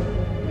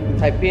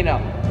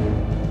typinam.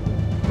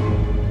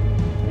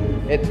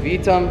 Et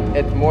vitam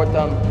et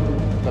mortam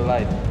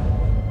palate.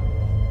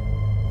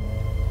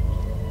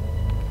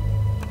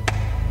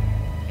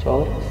 That's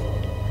all it is.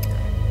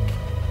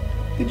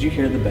 Did you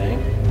hear the bang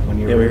when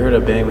you were... Yeah, we heard a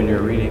bang when you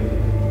were reading.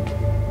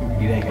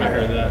 You didn't hear I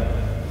heard that.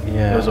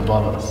 Yeah. It was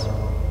above us.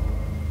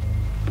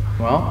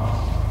 Well,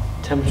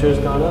 Temperature's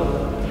gone up.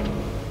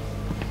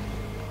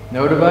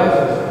 no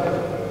devices.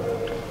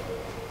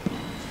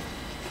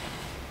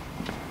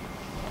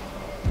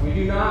 We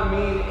do not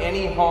mean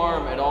any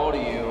harm at all to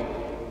you.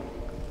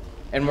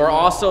 And we're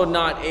also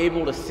not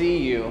able to see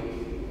you.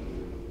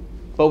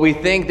 But we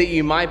think that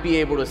you might be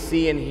able to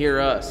see and hear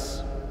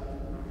us.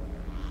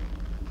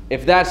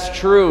 If that's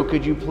true,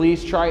 could you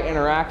please try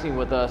interacting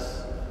with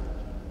us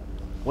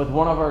with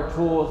one of our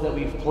tools that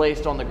we've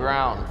placed on the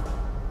ground?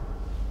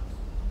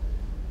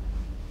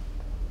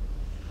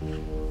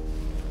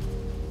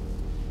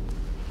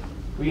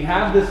 We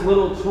have this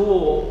little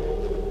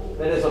tool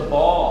that is a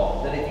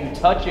ball that if you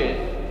touch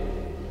it,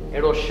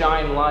 it'll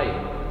shine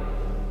light.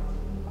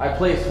 I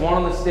placed one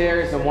on the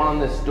stairs and one on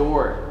this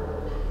door.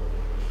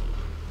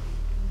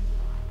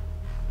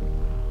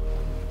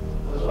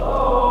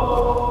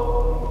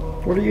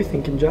 What are you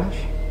thinking, Josh?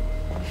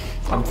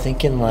 I'm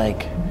thinking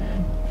like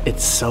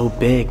it's so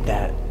big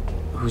that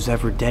who's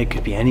ever dead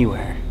could be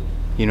anywhere.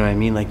 You know what I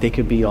mean? Like they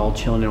could be all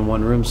chilling in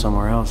one room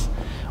somewhere else.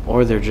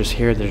 Or they're just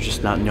here, they're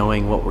just not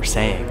knowing what we're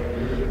saying.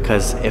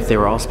 Because if they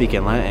were all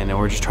speaking Latin and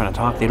we're just trying to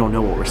talk, they don't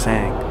know what we're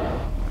saying.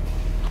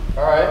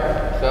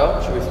 Alright,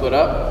 so should we split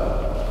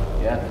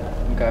up? Yeah.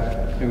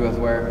 Okay. Who goes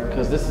where?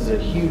 Because this is a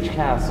huge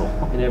castle.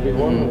 And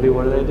everyone will be,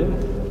 what do they do?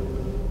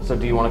 So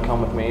do you want to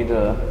come with me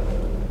to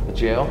The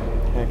jail?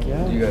 Heck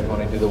yeah. Do you guys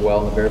want to do the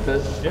well and the bear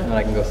pit? Yeah. And then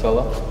I can go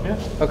solo? Yeah.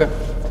 Okay.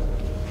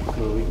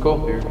 Cool.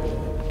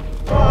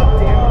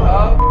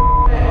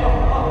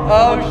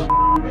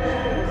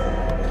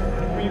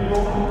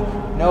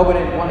 No, but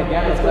it won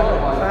again. It's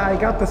second one. I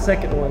got the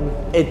second one.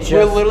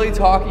 We're literally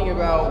talking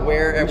about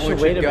where everyone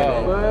should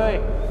go.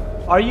 Wait.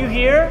 Are you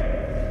here?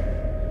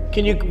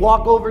 Can you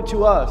walk over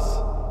to us?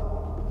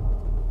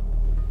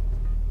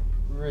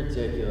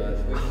 Ridiculous.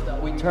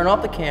 We turn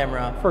off the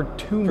camera For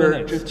 2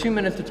 minutes. just 2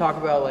 minutes to talk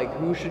about like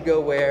who should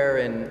go where,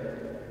 and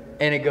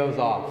it goes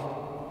off.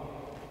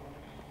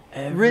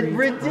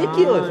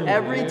 Ridiculous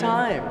every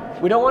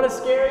time. We don't want to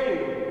scare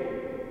you.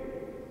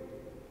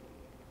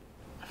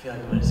 I feel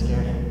like I'm gonna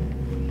scare him.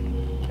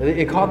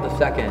 It caught the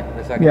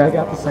second. Yeah, I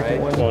got the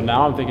second one. Well,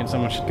 now I'm thinking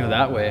someone should go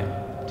that way.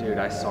 Dude,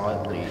 I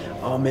saw it leave.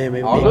 Oh man,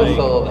 I'll go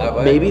solo that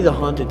way. maybe the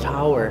haunted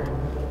tower.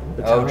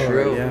 The Oh, tower,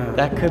 true. Yeah.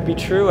 That could be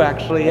true,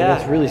 actually. Yeah, Yeah.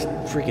 it's really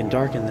freaking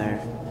dark in there.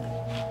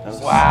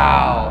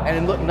 Wow.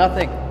 And look,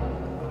 nothing.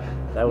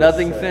 That was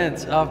Nothing sick.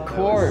 since. Of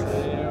course.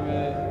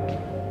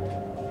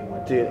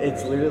 Dude,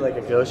 it's literally like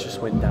a ghost just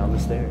went down the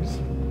stairs.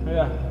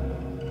 Yeah.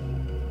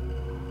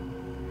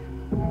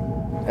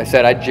 I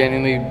said I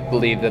genuinely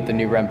believe that the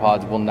new REM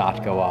pods will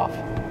not go off.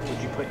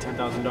 Would you put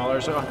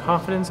 $10,000 of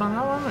confidence on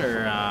that one,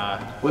 or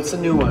What's the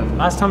new one?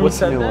 last time What's we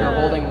said the new We're that?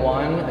 holding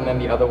one, and then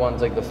the other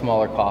one's like the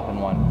smaller coffin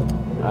one.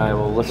 Alright,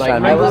 well let's try Like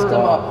and I make this left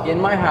them go. up in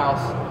my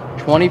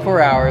house,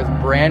 24 hours,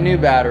 brand new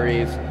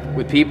batteries,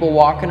 with people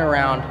walking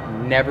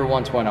around, never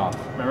once went off.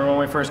 Remember when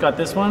we first got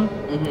this one?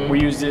 We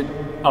used it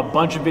a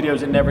bunch of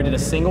videos. It never did a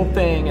single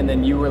thing, and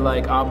then you were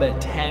like, "I'll bet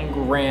 10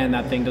 grand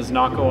that thing does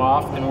not go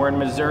off." And we're in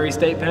Missouri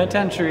State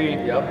Penitentiary.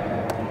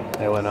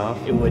 Yep. It went off.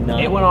 It would not.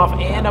 It went off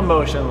and a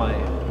motion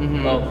light.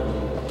 Well,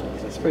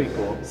 It's pretty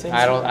cool.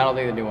 I don't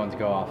think the new ones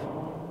go off.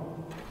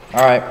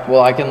 All right.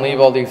 Well, I can leave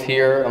all these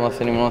here unless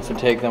anyone wants to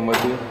take them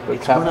with you.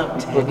 It's gone up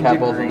 10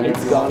 capitals in degrees.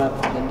 there. It's gone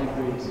up 10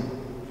 degrees.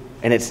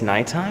 And it's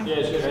nighttime? Yeah,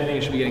 I think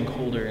it should be getting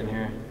colder in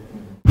here.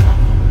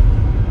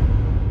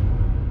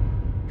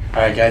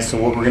 Alright guys, so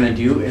what we're gonna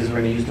do is we're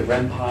gonna use the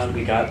REM pod.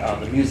 We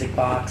got the music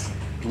box,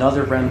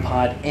 another REM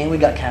pod, and we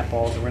got cat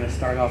balls. We're gonna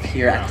start off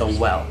here at the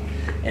well.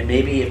 And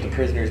maybe if the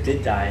prisoners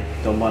did die,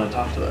 they'll want to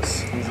talk to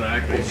us.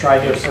 Exactly. Let's try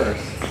here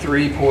first.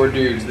 3 poor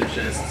dudes that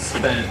just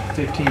spent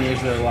 15 years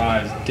of their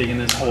lives digging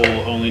this hole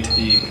only to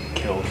be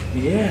killed.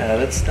 Yeah,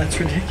 that's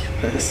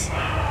ridiculous.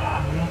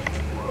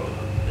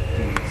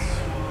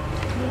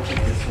 We'll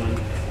take this one.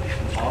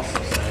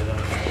 Also set it up.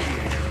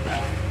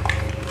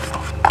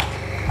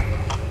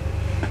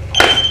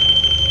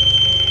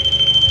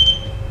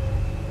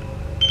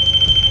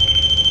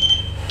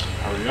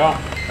 There we go.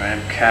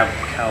 I'm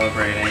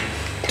calibrating.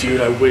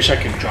 Dude, I wish I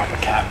could drop a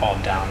cat ball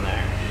down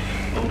there.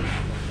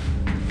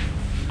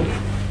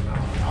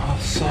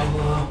 Off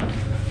solo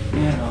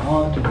in a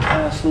haunted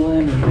castle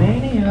in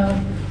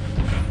Romania,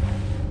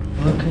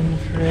 looking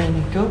for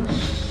any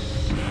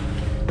ghosts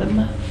that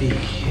might be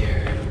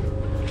here.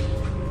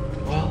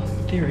 Well,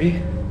 in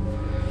theory.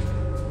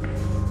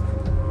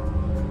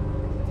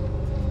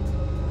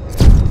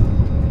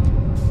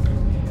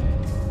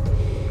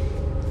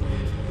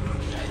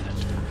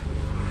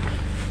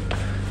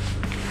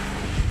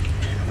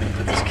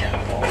 Put this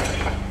cat ball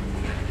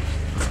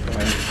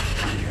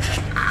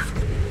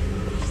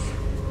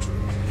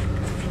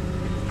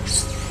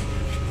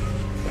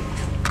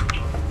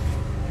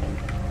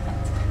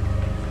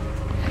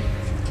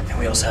and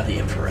we also have the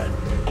infrared,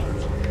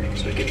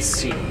 so we can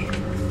see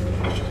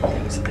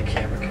things that the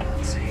camera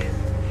cannot see.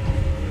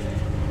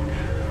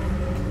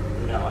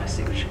 No, I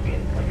see what you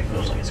mean. Like it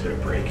feels like it's gonna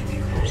break if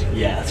you close it.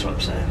 Yeah, that's what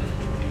I'm saying.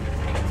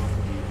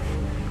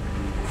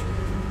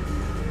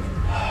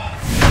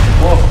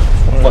 Whoa!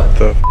 What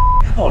the?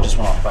 Oh, it just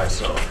went off by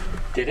itself.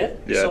 Did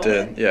it? Yeah, it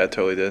did. Yeah, it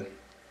totally did.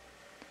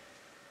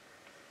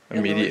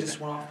 Immediate. Just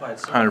went off by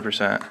itself.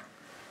 100%.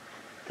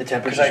 The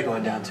temperature's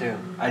going down too.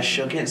 I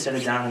shook it and set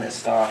it down and it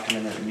stopped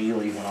and then it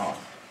immediately went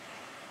off.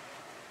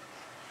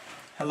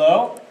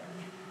 Hello?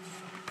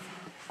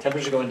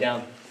 Temperature going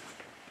down.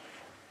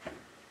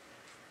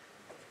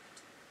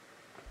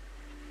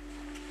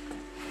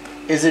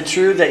 Is it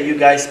true that you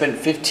guys spent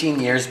 15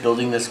 years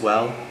building this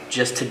well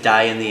just to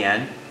die in the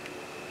end?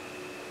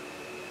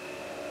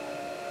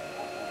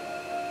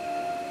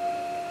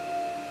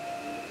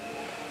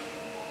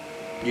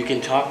 You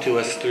can talk to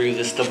us through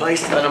this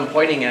device that I'm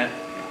pointing at.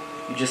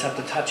 You just have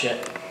to touch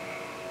it.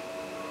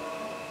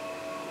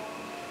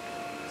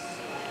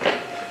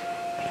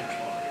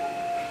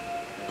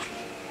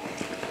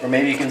 Or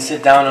maybe you can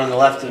sit down on the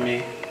left of me,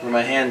 where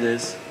my hand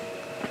is.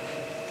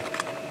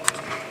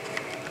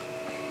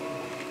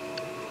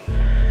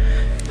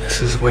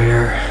 This is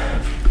where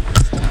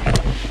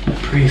the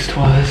priest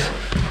was.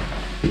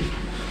 In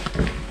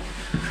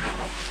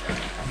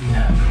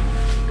that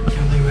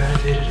newly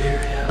renovated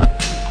area.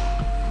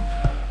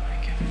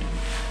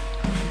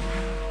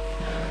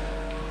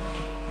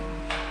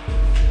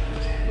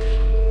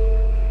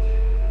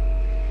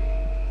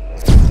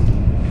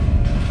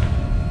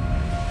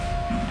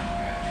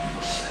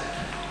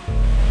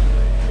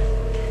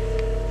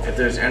 If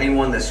there's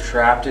anyone that's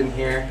trapped in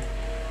here,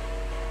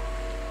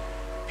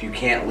 if you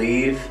can't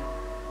leave,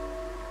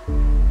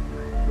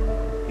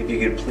 if you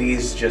could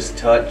please just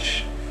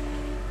touch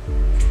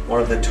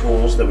one of the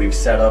tools that we've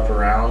set up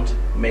around,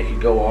 make it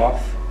go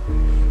off.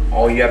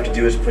 All you have to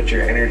do is put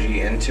your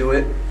energy into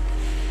it,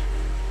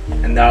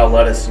 and that'll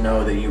let us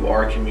know that you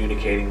are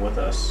communicating with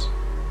us.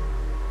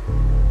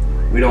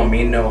 We don't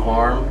mean no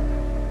harm.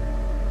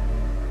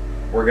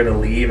 We're gonna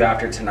leave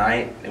after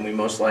tonight, and we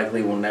most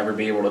likely will never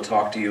be able to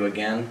talk to you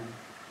again.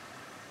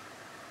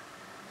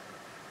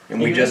 And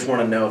we just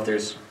want to know if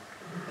there's...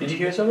 Did you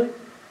hear something?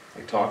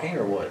 Like talking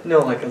or what? No,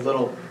 like a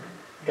little...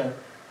 Like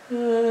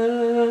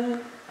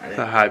It's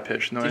a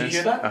high-pitched noise. Did you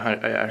hear that? I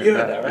heard You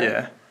heard that, right?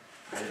 Yeah.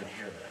 I didn't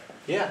hear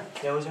that. Yeah,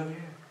 that was over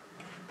here.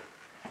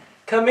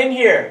 Come in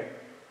here,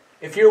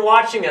 if you're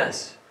watching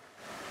us.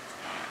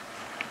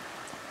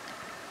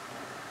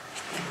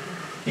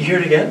 You hear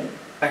it again?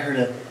 I heard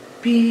a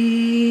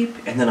beep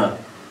and then a.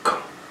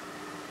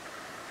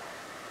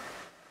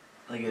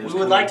 Like it was We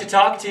would like to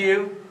talk to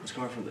you. It was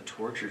coming from the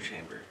torture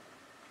chamber.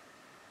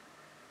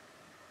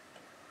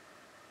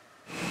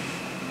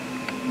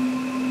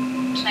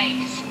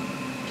 Place.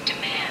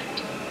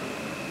 Demand.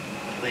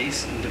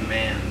 Place and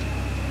demand.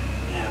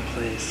 Yeah,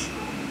 place.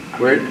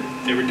 Where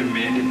they were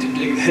demanded to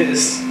dig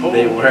this.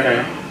 They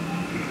were.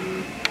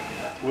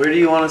 Where do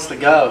you want us to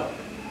go?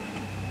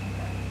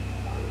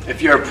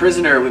 If you're a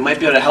prisoner, we might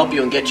be able to help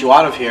you and get you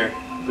out of here,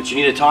 but you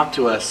need to talk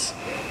to us.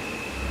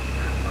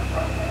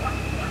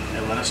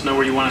 Yeah, let us know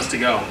where you want us to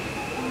go.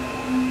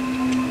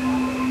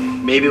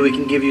 Maybe we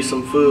can give you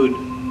some food.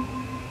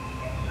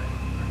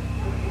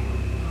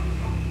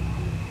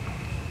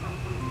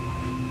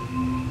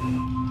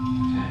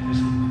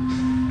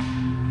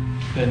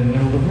 Bed in the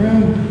middle of the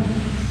room.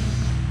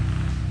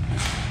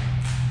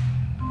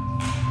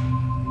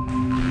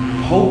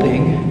 I'm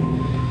hoping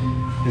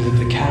is if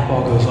the cat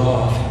ball goes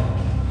off,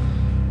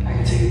 I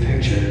can take a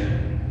picture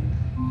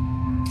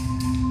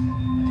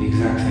at the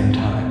exact same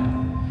time.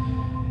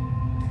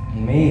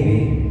 And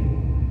maybe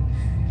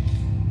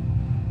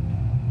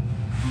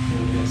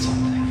it'll get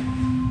something.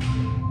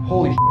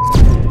 Holy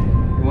shit.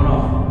 It went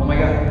off. Oh my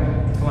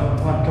god. Come on,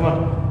 come on, come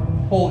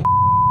on. Holy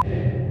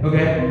shit.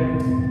 Okay.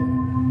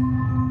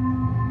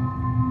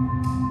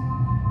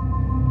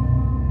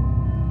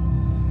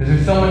 Is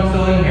there someone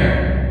still in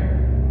here?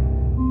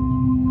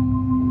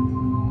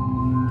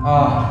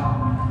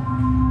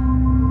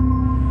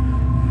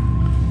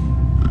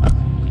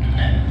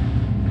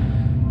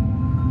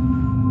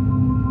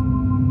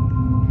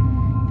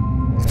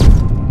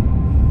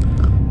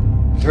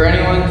 Is there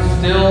anyone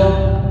still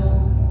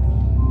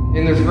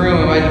in this room?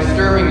 Am I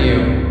disturbing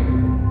you?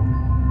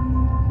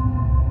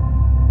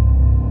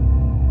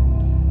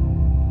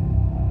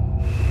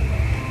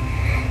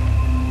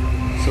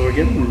 So we're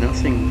getting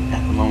nothing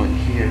at the moment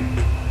here.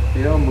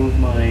 Maybe I'll move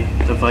my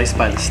device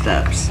by the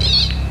steps.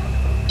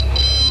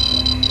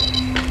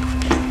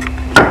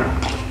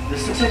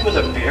 This looks like where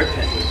the bear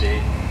pit would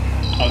be.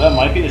 Oh, that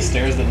might be the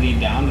stairs that lead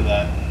down to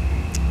that.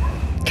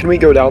 Can we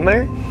go down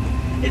there?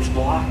 It's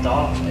blocked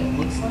off. It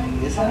looks like.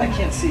 Is that? I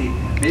can't see.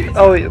 Maybe it's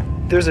Oh,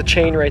 there's a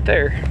chain right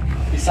there.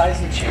 besides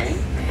the chain.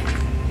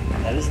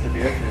 That is the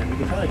bear pit. We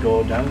could probably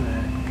go down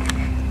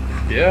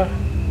there. Yeah.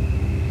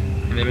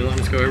 Maybe let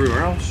us go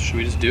everywhere else. Should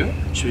we just do it?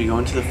 Should we go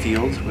into the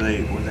field where they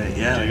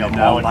yeah, they got That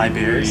mauled would by be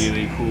bears?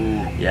 really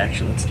cool. Yeah,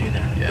 actually, let's do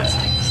that. Yeah. Let's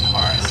take this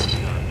Taurus.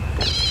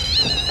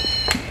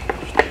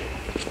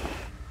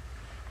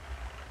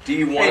 Do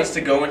you want us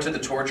to go into the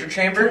torture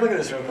chamber? Look at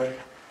this real quick.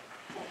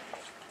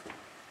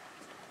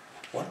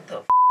 What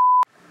the?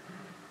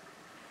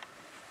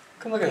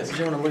 Come look at this.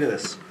 Jonah, look at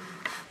this.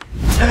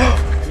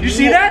 Did you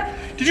see that?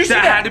 Did you see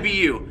that? That had to be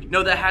you.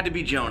 No, that had to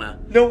be Jonah.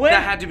 No way.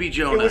 That had to be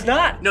Jonah. It was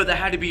not. No, that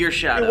had to be your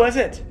shadow. It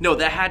wasn't. No,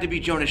 that had to be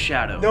Jonah's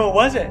shadow. No, it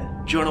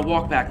wasn't. Jonah,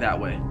 walk back that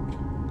way.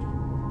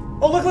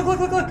 Oh, look, look, look,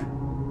 look,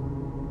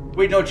 look.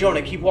 Wait, no,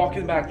 Jonah, keep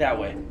walking back that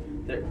way.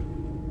 There.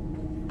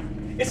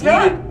 It's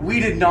not. We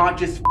did not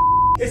just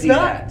It's see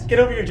not. that. Get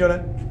over here, Jonah.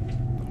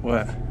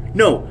 What?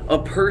 No, a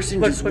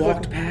person Look, just look,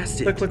 walked look. past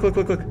it. Look, look, look,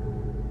 look, look.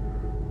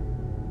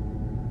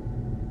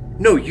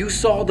 No, you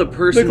saw the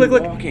person Look,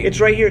 look, look. walking. It's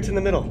right here. It's in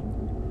the middle.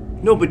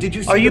 No, but did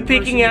you see Are you the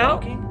person peeking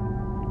out?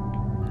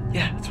 walking?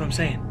 Yeah, that's what I'm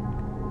saying.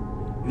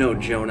 No,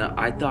 Jonah,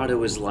 I thought it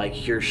was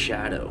like your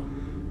shadow.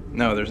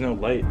 No, there's no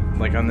light.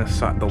 Like on this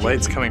side, the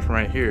light's coming from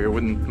right here. It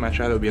wouldn't. My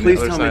shadow would be on Please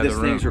the tell other me side this of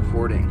the room. thing's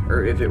recording,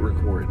 or if it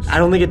records. I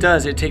don't think it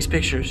does. It takes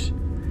pictures.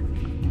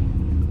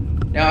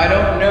 Now, I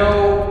don't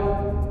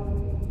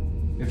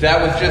know if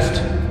that was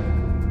just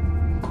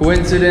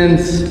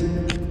coincidence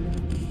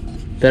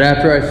that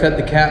after I set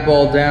the cat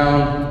ball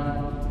down,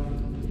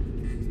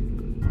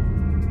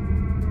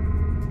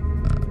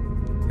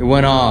 it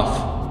went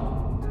off.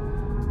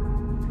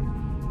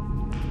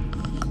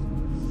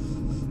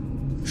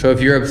 So if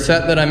you're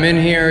upset that I'm in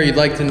here, you'd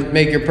like to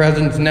make your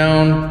presence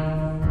known,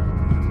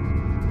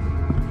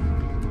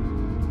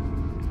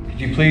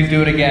 could you please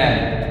do it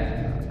again?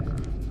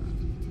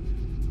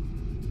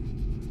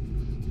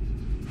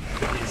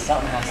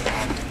 Something has to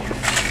happen here.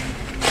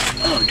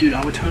 Oh Dude,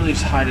 I would totally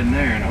just hide in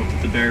there and hope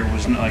that the bear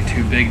wasn't like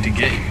too big to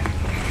get you.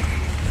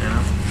 You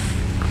know?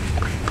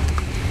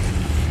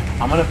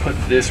 I'm gonna put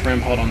this REM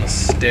pod on the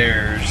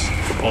stairs.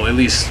 Well, at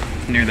least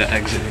near the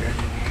exit here.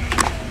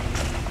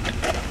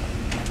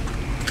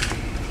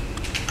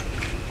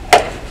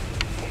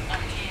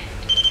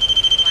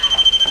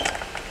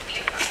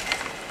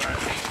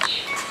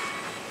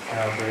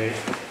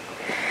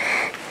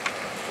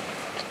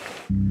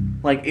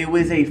 Like, it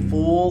was a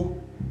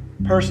full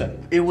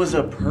person. It was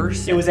a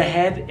person. It was a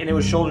head and it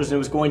was shoulders and it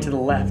was going to the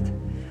left.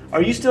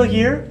 Are you still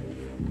here?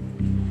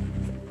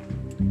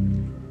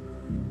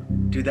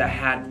 Dude, that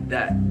had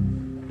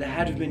to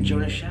have been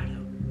Jonah's shadow.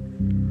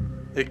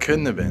 It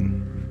couldn't have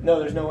been. No,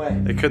 there's no way.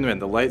 It couldn't have been.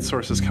 The light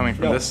source is coming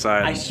from No, this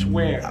side. I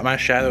swear. My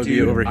shadow would be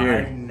Dude, over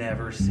here. I've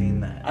never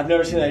seen that. I've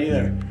never seen that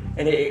either.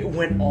 And it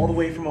went all the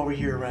way from over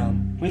here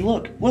around. Wait,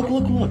 look.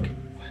 Look.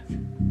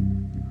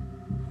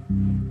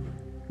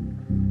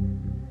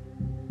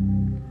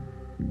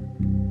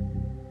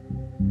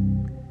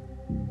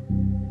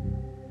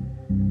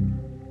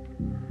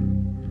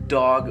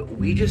 Dog,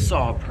 we just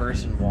saw a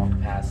person walk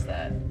past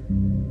that.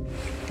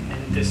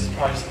 And this is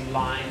probably just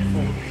lined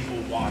full of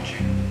people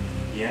watching.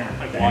 Yeah,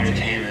 Like the watching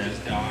entertainment. people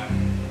just die.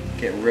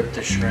 Get ripped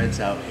to shreds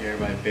out here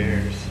by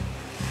bears.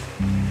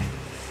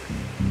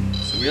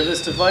 So we have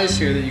this device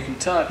here that you can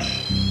touch.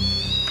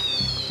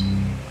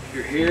 If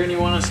you're here and you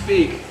want to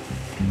speak,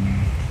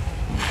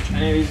 touch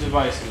any of these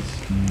devices.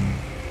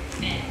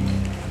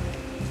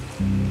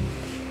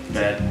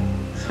 Bed.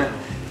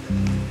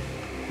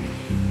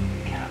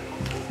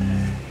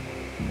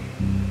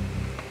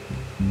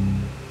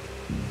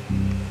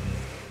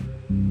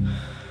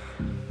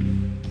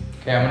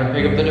 Okay, I'm gonna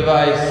pick up the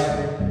device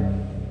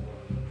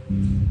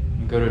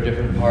and go to a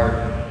different part.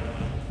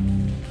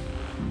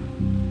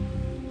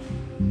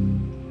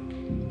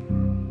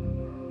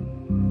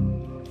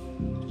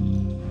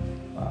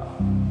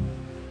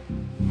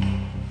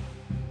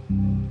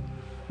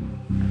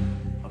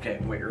 Okay,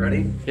 wait, you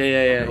ready?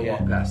 Yeah. I'm gonna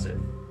walk past it.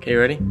 Okay, you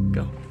ready?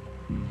 Go.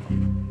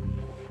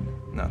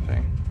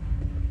 Nothing.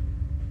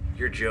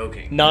 You're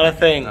joking. Not a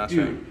thing. Nothing.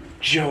 Dude,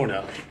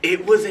 Jonah,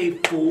 it was a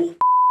full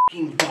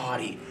f***ing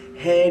body.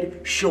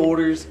 Head,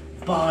 shoulders,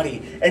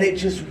 body. And it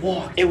just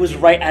walked. It was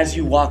right as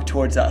you walked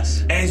towards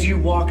us. As you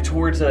walked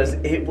towards us,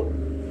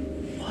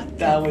 what?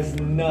 That was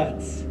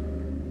nuts.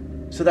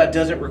 So that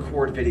doesn't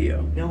record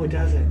video. No, it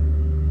doesn't.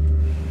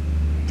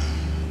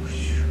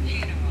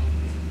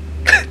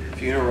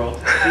 Funeral.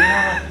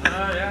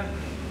 Yeah.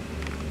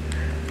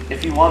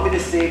 If you want me to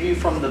save you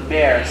from the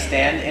bear,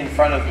 stand in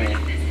front of me.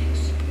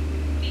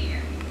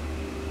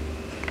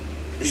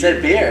 It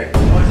said bear.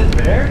 Oh, is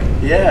it bear?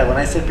 Yeah, when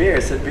I said bear,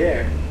 it said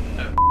bear.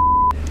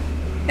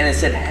 And it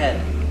said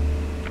head.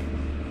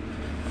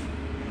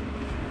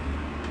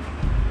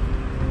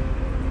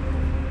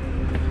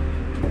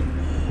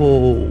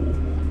 Oh.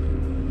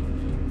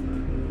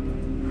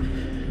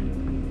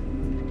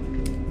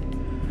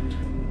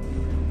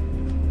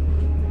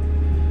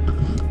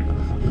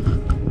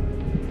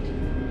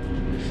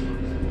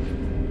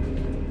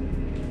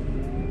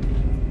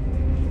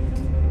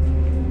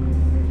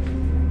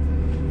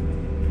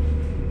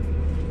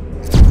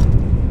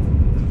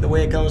 The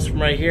way it comes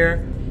from right here,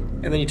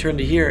 and then you turn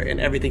to here, and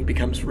everything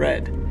becomes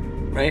red,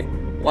 right?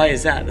 Why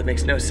is that? That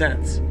makes no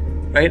sense,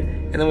 right?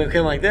 And then we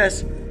came like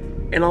this,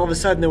 and all of a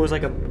sudden there was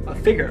like a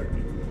figure.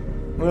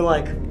 We were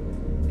like,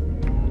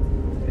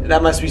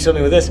 that must be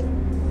something with this.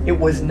 It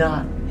was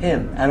not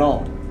him at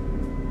all.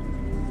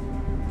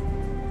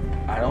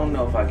 I don't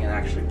know if I can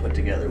actually put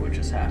together what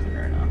just happened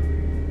or not.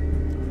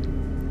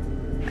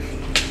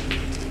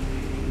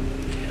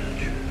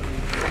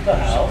 What the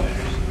hell?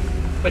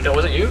 Wait, that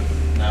wasn't you?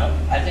 No,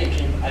 I think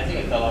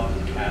it fell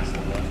off the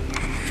castle though.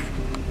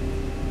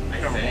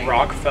 A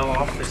rock fell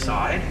off the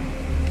side?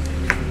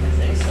 I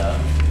think so.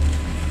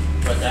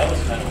 But that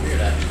was kind of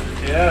weird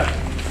actually. Yeah.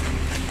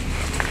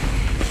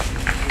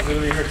 I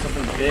literally heard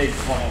something big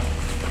fall.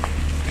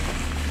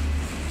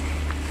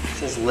 It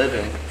says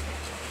living.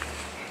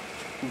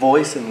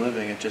 Voice and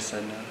living, it just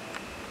said no.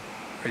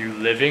 Are you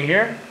living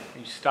here? Are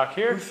you stuck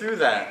here? Who threw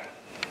that?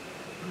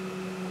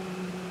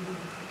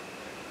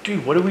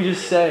 Dude, what did we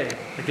just say?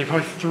 Like they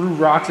probably threw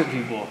rocks at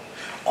people.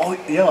 Oh,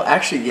 yo,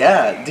 actually,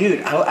 yeah. Dude,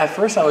 at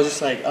first I was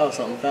just like, oh,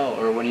 something fell.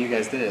 Or one of you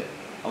guys did it.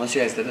 Unless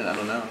you guys didn't, I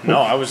don't know. No,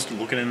 I was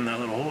looking in that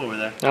little hole over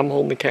there. I'm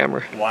holding the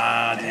camera.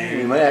 Wow, We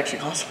dude. might actually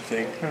call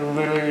something. I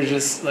literally was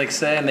just like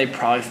saying they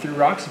probably threw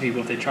rocks at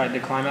people if they tried to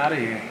climb out of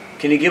here.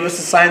 Can you give us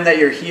a sign that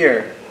you're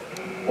here?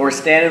 Or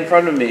stand in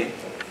front of me?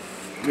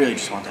 Really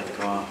just want that to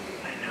go off.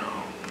 I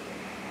know.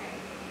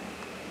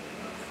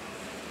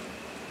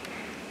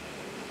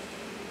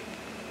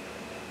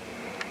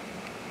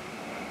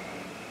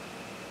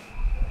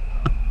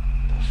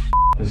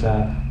 What is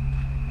that?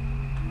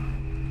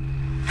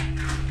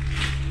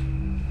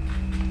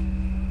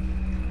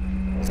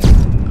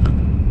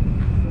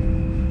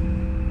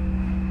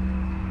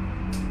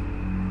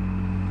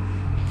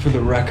 For the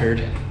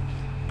record,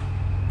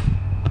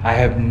 I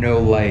have no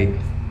light.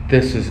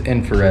 This is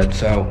infrared,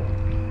 so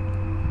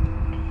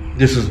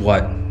this is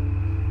what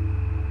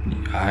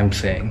I'm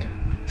saying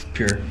it's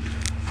pure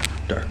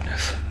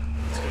darkness.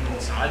 Let's go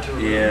inside to a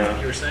room, Yeah.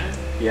 like you were saying?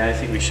 Yeah, I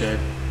think we should.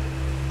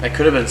 That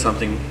could have been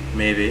something,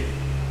 maybe.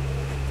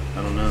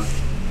 I don't know.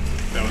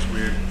 That was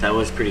weird. That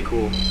was pretty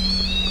cool.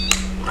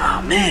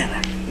 Oh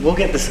man, we'll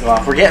get this to go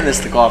off. We're getting this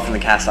to go off in the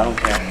cast. I don't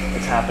care.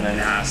 It's happening. It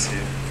has to.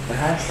 It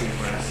has to.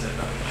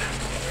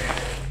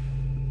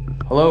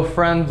 Hello,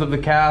 friends of the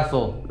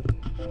castle.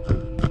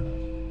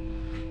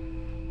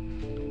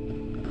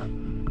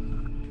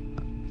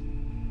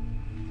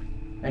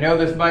 I know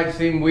this might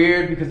seem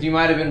weird because you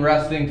might have been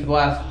resting for the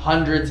last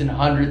hundreds and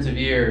hundreds of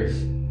years.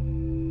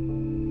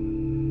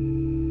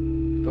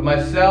 But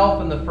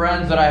myself and the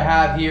friends that I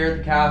have here at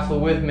the castle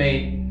with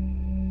me,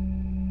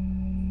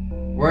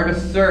 we're in a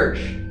search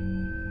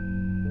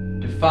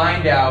to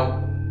find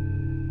out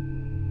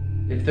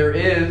if there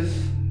is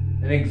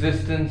an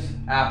existence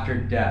after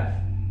death.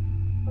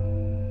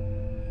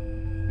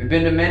 We've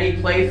been to many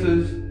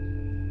places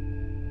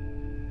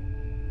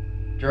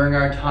during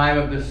our time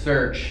of this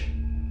search,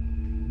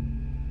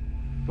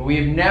 but we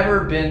have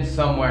never been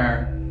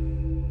somewhere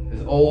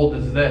as old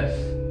as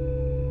this.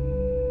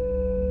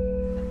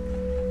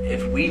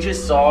 If we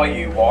just saw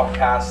you walk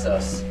past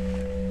us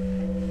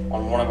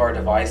on one of our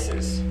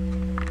devices,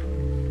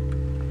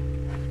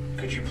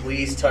 could you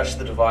please touch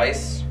the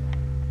device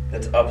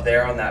that's up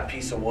there on that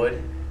piece of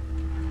wood?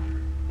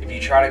 If you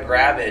try to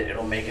grab it,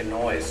 it'll make a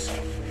noise.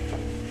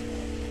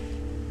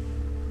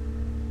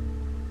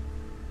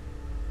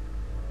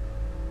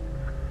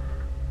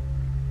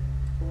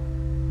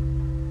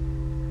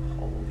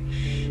 Holy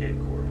shit,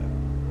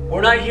 Corvin.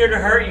 We're not here to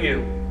hurt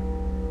you.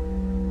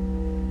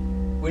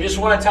 We just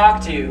want to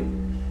talk to you.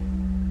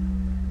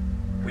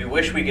 We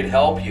wish we could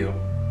help you.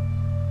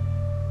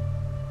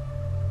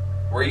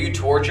 Were you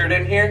tortured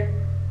in here?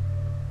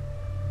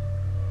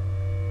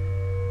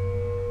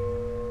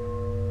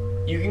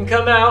 You can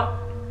come out.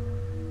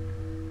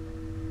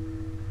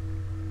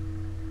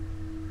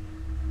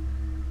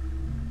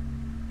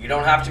 You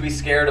don't have to be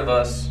scared of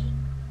us.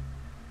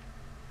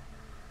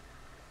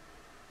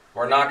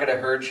 We're not gonna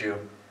hurt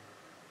you.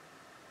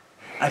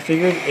 I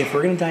figured if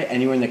we're gonna die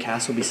anywhere in the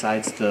castle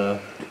besides the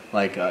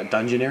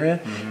dungeon area,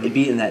 it'd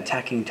be in that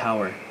tacking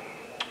tower.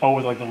 Oh,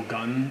 with like little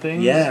gun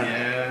things?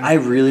 Yeah. I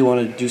really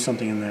want to do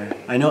something in there.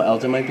 I know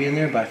Elton might be in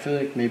there, but I feel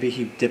like maybe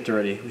he dipped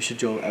already. We should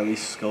go at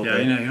least scope Yeah,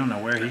 it. you don't know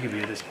where he could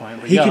be at this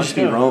point. But He yeah, could let's just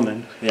be go.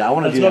 roaming. Yeah, I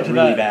want to Let's do go that to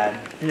really bad.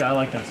 Yeah, I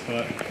like that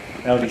spot.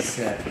 That would be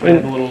sick. They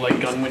have the little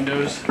like gun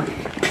windows.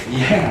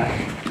 Yeah.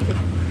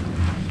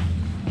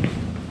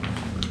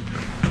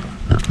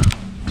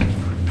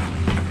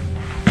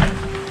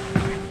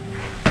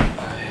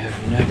 I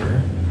have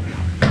never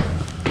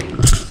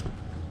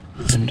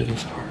been to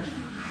this part.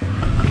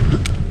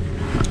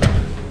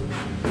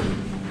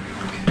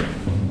 Okay,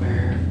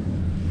 where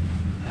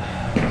the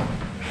hell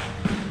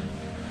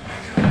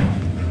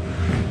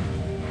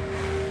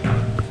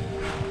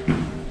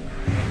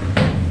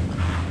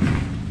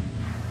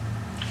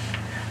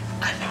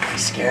I think we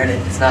scared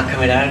it. It's not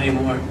coming out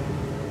anymore.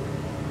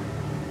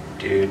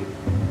 Dude.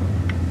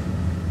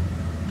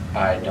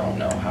 I don't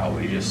know how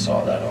we just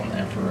saw that on the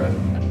infrared.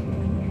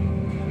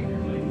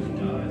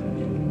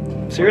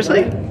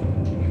 Seriously?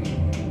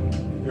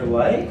 Your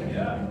light?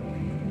 Yeah.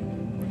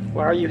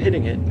 Why are you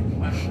hitting it?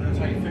 That's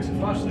how you fix a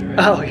flashlight, right?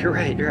 Oh, you're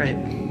right, you're right.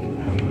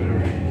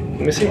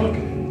 Let me see.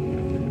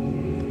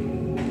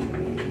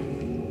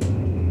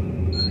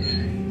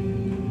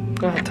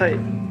 Oh, tight.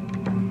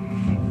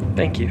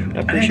 Thank you. I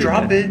appreciate didn't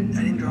drop that. it.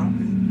 I didn't drop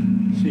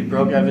it. So you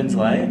broke Evan's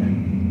light?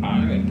 I'm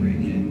gonna break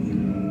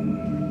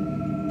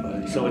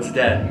it. So it's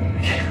dead.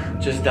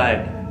 Just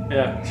died.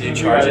 Yeah. Did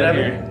you charge it,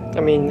 Evan?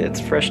 I mean,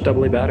 it's fresh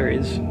doubly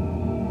batteries.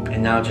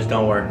 And now it just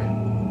don't work.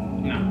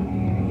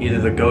 No. Either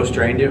the ghost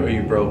drained it or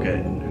you broke it.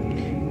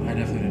 I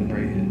definitely didn't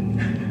break it.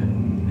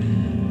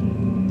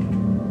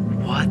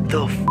 What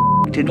the f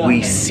did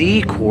we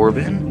see,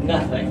 Corvin?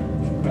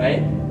 Nothing,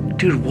 right?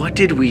 Dude, what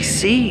did we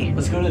see?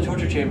 Let's go to the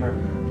torture chamber.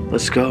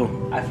 Let's go.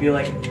 I feel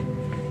like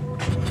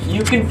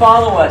you can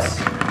follow us.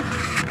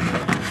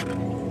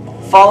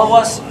 Follow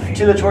us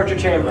to the torture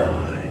chamber.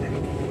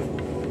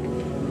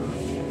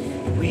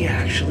 We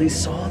actually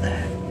saw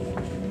that.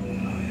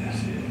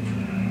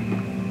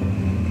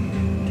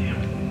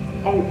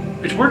 Oh,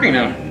 it's working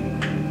now.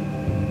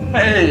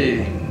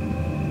 Hey.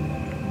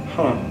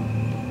 Huh.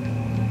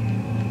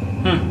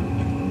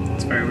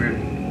 It's very weird.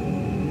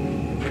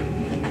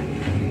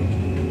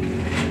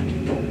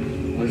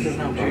 This is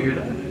not Did you hear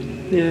that?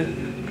 Yeah.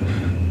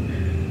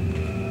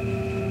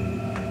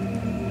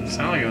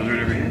 Sounded like it was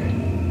right over here.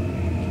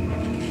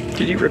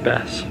 Did you rip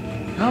ass?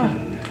 No. I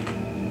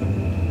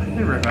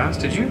didn't rip ass,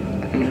 did you?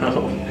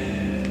 No.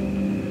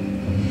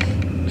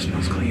 It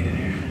smells clean in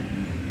here.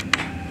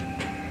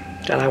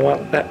 And I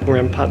want that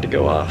REM pod to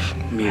go off.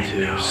 Me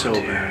too. So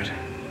bad.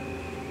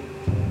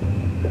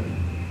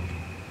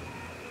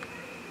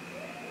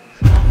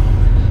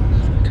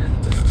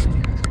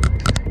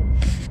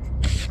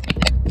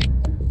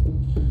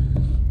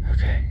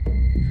 Okay.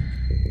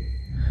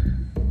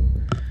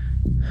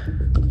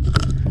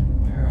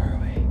 Where are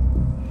we?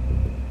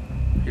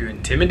 You're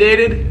intimidated.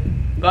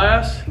 intimidated by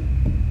us?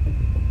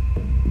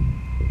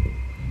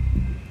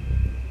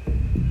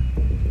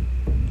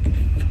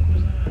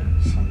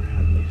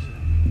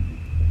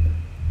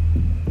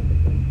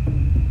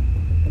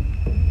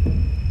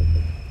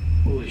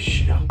 Holy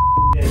shit.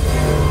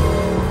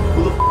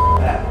 Who the f is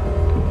that?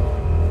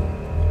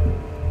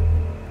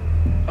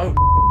 Oh,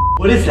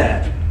 what is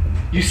that?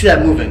 You see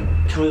that moving?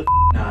 Tell me the f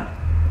not.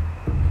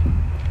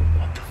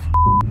 What the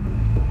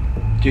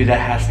f? Dude, that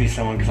has to be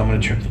someone because I'm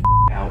gonna trip the f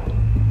out.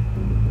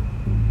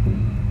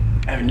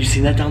 Haven't you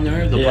seen that down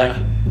there? The black.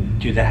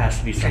 Dude, that has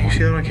to be someone. Can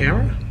you see that on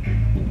camera?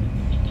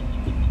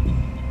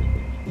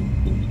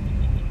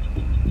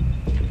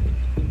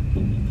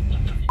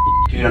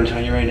 Dude, I'm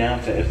telling you right now,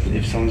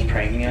 if someone's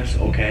pranking us,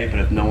 okay, but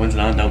if no one's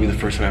not, that'll be the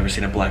first time I've ever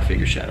seen a black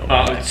figure shadow.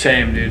 Oh,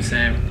 same, dude,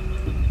 same.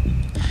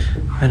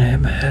 I'm gonna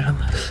hit my head on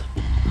this.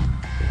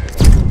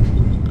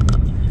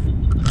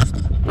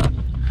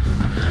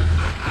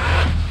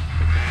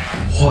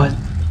 What?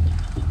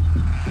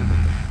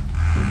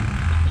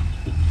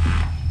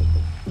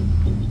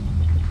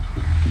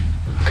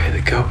 Okay,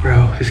 the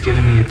GoPro is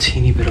giving me a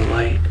teeny bit of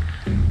light.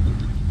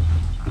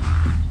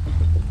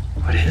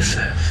 What is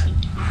this?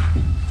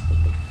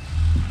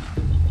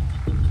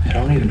 I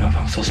don't even know if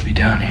I'm supposed to be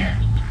down here.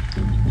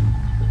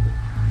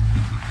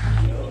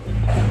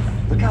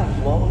 Look how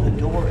low the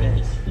door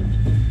is.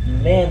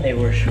 Man, they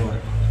were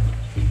short.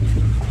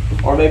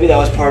 Or maybe that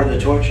was part of the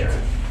torture.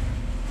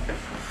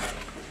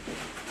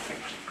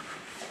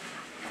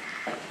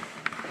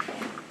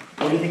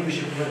 Where do you think we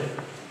should put it?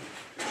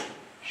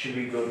 Should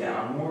we go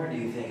down more, or do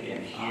you think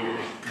in here?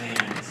 Man,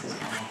 this is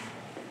awful.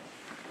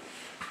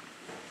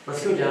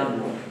 Let's go down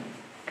more.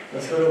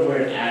 Let's go to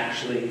where it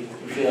actually,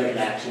 we feel like it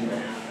actually might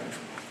happen.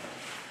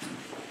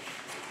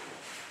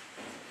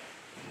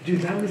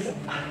 Dude, that was,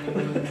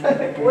 what the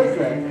heck was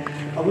that?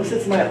 Unless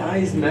it's my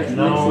eyes next to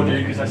No,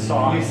 dude, because I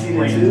saw You it see it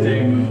plain too? as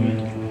day moving.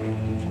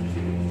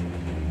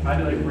 I had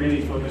to like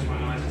really focus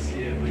my eyes to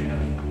see it, but yeah.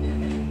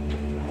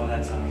 Oh,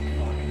 that's fuck.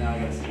 Now I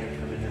got scared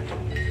for a minute.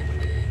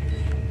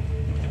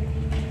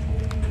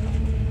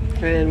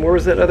 And where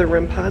was that other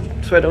REM pod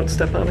so I don't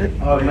step on it?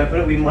 Oh,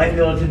 we might be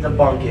able to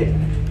debunk it.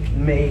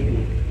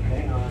 Maybe.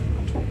 Hang on.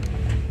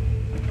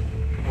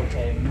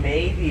 Okay,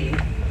 maybe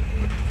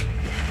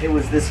it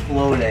was this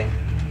floating.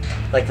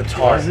 Like the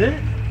tar. Was it?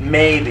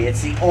 Maybe.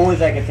 It's the only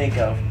thing I can think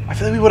of. I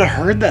feel like we would have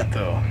heard that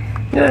though.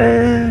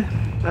 Yeah,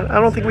 I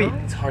don't think we.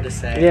 It's hard to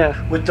say. Yeah.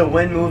 With the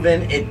wind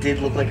moving, it did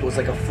look like it was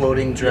like a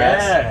floating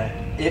dress.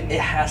 Yeah.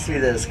 It has to be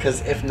this, because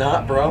if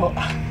not, bro,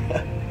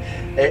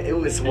 it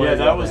was one Yeah, of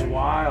that the was things.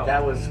 wild.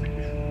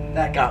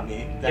 That got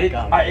me. That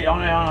got me.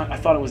 I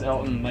thought it was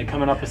Elton, like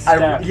coming up a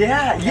step.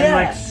 Yeah. And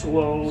like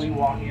slowly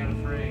walking out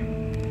of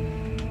frame.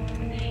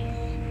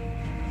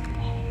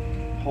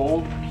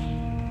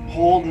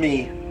 Hold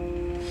me.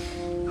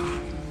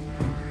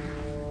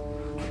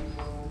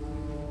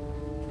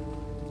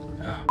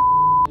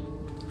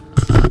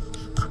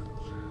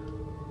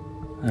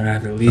 I'd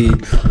either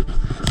lead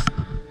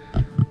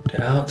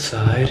to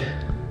outside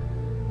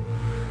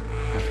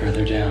or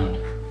further down.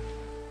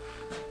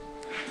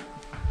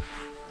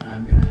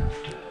 I'm gonna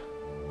have to.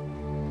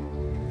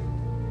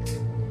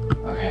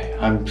 Okay,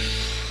 I'm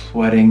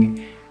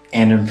sweating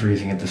and I'm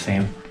freezing at the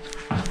same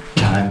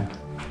time.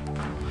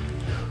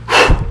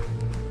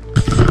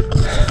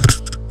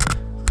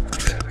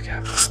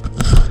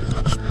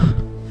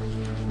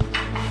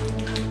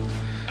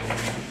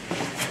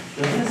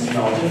 Doesn't it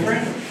smell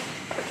different?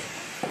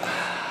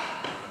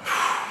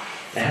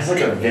 It has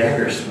like a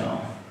vinegar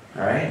smell,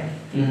 alright?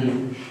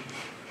 Mm-hmm.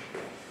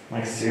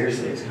 Like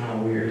seriously, it's kind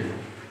of weird.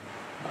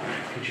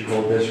 Could you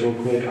hold this real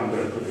quick? I'm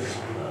gonna put this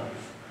on the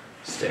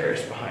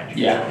stairs behind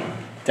you. Yeah,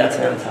 that's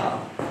on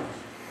top.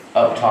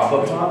 Up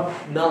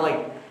top? Not like,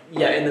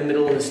 yeah, in the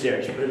middle of the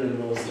stairs. Put it in the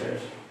middle of the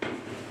stairs.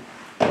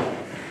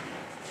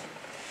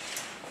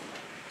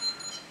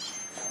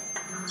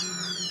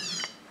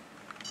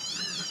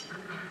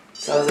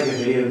 Sounds like a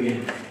video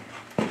game.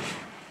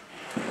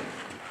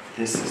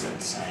 This is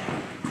insane.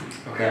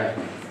 Okay.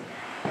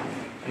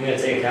 I'm gonna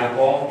take a cat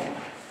ball.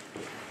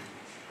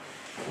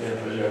 I'm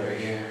gonna put it over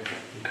here.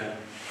 Okay.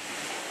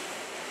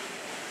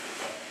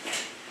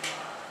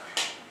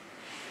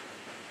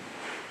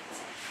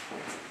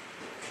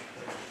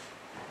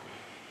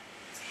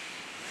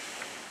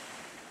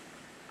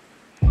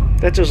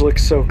 That just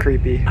looks so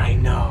creepy. I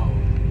know.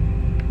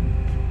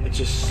 It's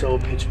just so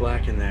pitch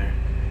black in there.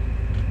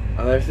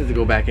 I have to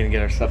go back in and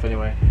get our stuff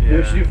anyway. Yeah.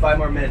 We should do 5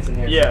 more minutes in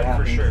here. Yeah,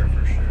 for sure.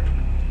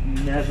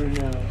 You never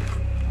know.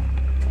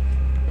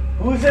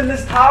 Who's in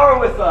this tower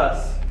with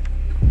us?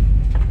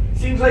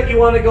 Seems like you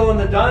want to go in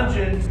the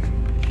dungeon.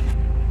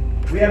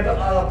 We have a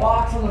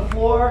box on the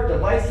floor,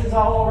 devices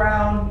all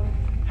around.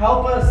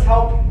 Help us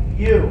help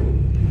you.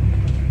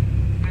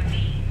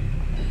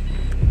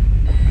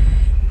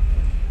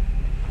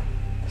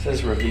 It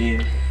says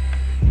ravine.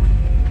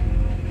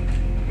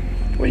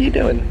 What are you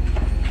doing?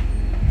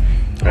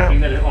 I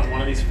think that on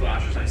one of these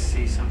flashes I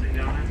see something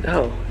down there.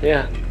 Oh,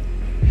 yeah.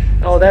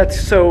 Oh, that's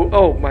so.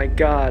 Oh my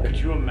God. Could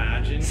you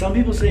imagine? Some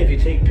people say if you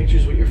take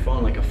pictures with your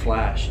phone like a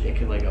flash, it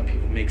can like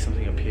make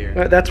something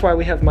appear. That's why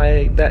we have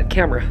that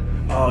camera.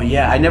 Oh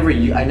yeah, I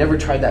never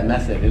tried that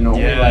method, and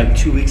only like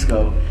 2 weeks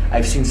ago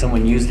I've seen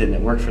someone used it and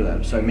it worked for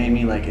them, so it made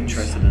me like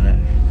interested in it.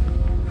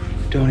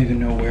 Don't even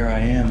know where I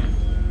am.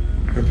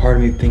 But part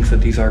of me thinks that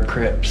these are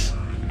crypts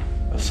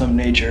of some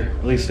nature.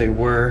 At least they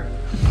were.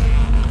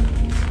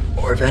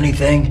 Or if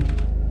anything,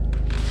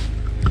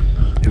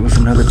 it was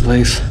another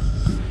place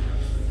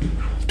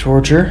of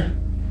torture.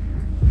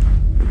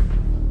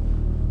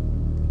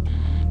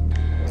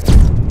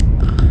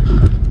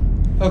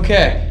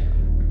 Okay.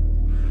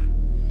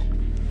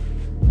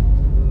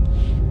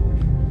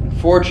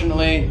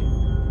 Unfortunately,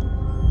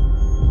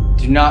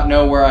 do not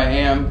know where I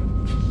am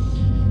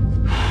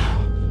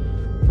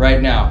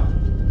right now.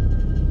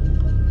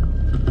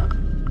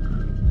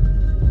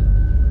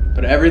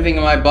 But everything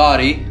in my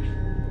body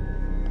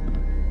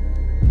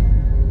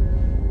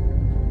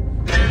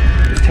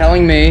is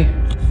telling me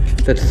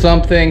that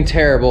something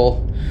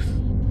terrible,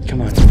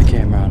 come on, put the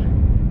camera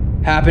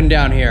on, happened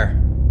down here.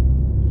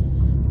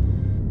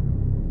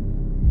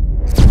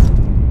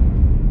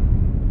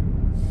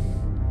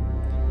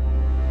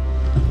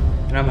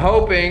 And I'm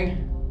hoping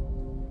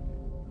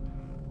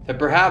that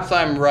perhaps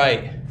I'm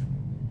right,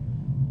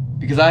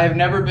 because I have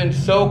never been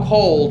so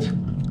cold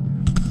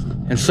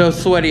and so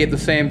sweaty at the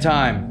same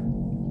time.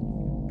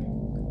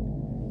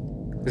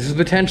 This is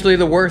potentially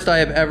the worst I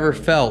have ever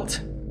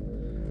felt.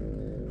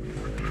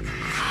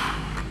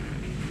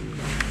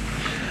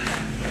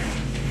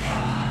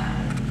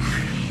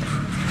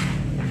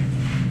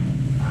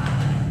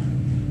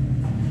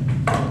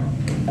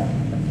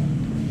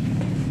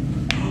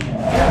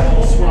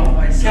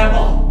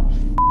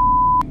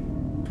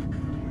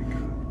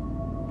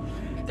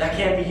 That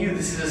can't be you.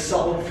 This is a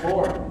solid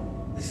floor.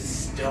 This is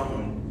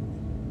stone.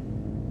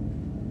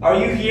 Are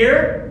you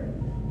here?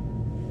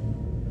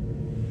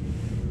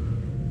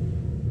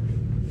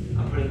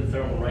 I'm putting the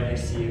thermal right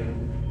next to you.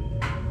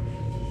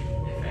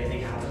 If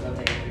anything happens, I'll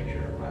take a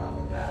picture right off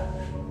the bat.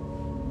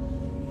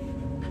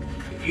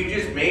 If you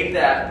just made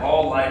that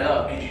all light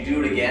up, did you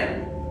do it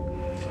again?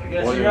 I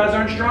guess you guys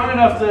aren't strong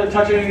enough to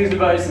touch any of these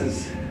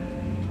devices.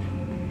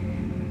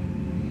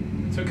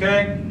 It's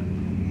okay.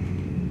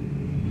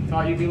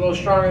 Thought you'd be a little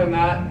stronger than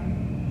that.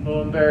 A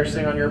little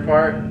embarrassing on your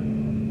part.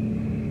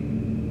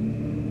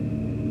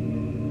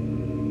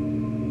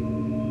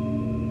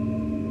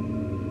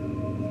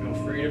 Feel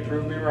free to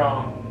prove me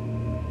wrong.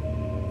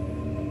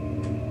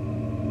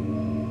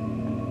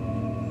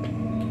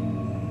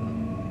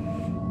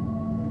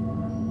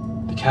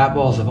 The cat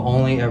balls have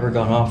only ever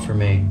gone off for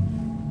me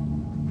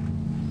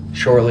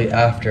shortly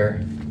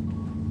after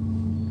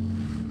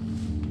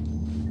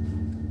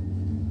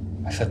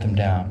I set them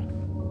down.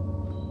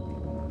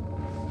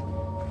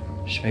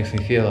 Which makes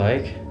me feel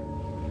like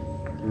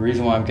the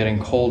reason why I'm getting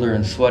colder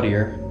and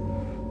sweatier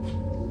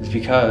is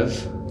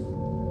because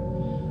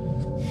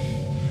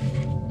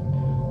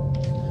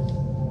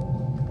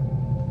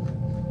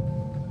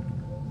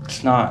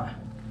it's not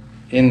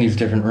in these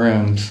different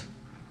rooms.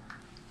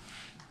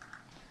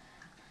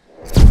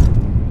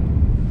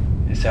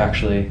 It's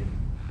actually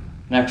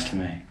next to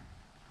me.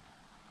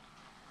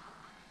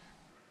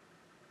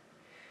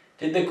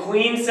 Did the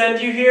Queen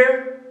send you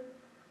here?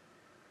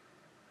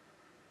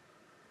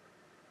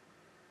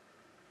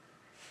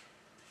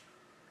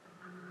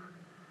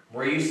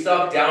 Were you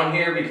stuck down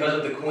here because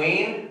of the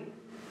Queen?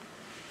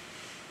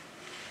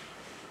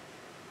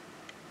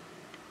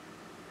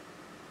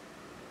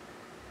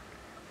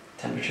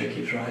 Temperature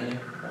keeps rising.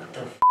 What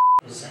the f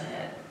was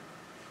that?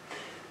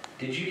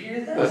 Did you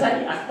hear that? Was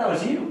that? I thought that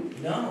was you.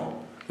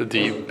 No. The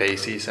deep,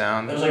 bassy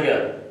sound. It was like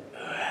a.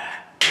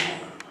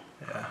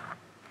 Yeah.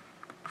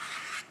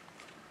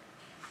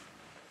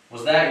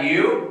 Was that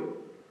you?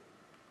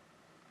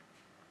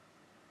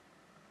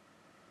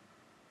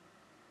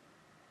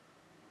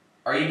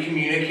 Are you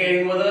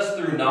communicating with us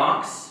through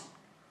knocks?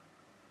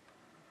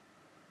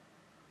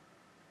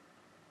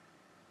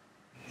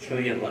 It's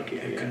gonna get lucky.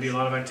 There could be a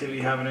lot of activity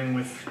happening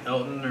with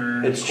Elton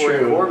or It's Corey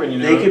true. Corvin, you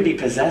know. They could be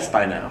possessed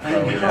by now.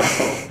 Probably.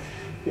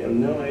 You have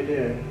no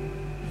idea.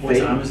 What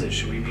time is it?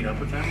 Should we meet up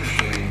with them? Or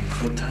should we...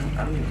 What time?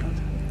 I don't even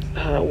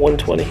know.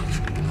 1:20.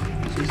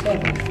 So we still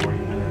have like 40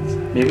 minutes.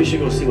 Maybe we should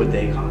go see what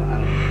they call it. I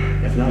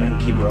don't know. If not, we can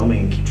keep roaming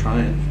and keep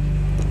trying.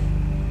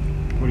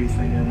 What do you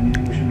think?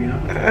 Anything we should meet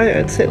up with?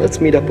 I'd say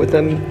let's meet up with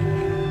them.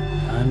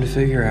 Time to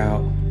figure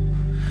out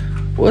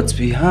what's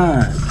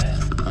behind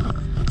that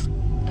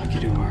lucky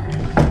door.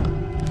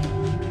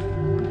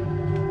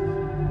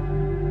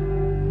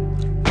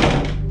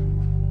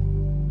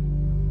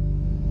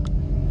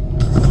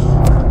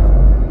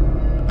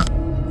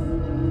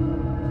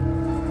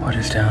 What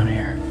is down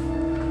here?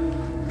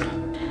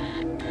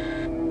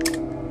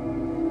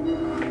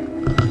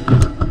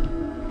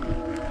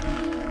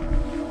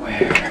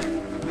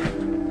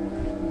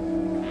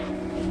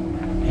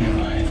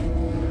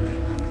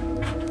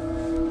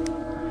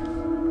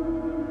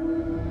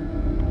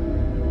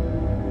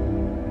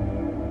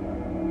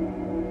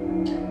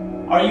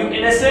 Are you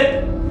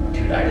innocent?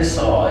 Do Dude, I just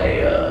saw like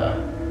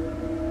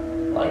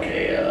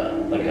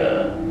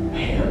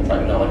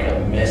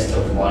a mist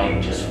of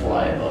light just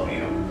fly above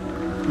you.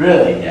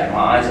 Really? Yeah, my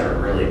eyes are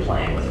really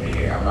playing with me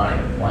here. I'm not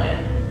even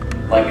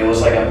playing. Like it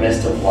was like a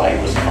mist of light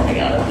was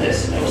coming out of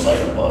this, and it was like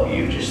above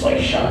you, just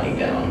like shining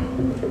down.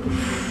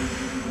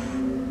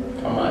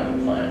 I'm not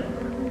even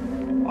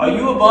playing. Are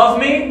you above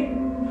me?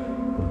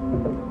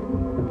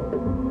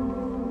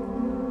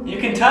 You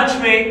can touch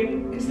me.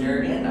 It's there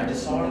again. I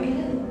just saw it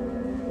again.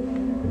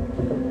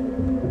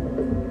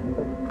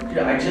 Dude,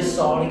 I just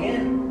saw it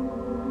again.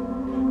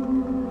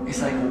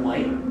 It's like a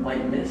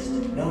white mist.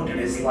 No, dude,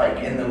 it's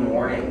like in the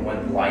morning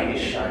when light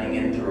is shining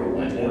in through a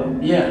window.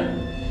 Yeah.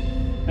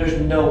 There's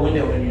no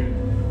window in here.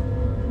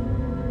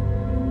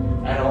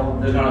 At all?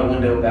 There's not a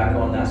window back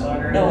on that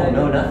side or anything?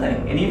 No,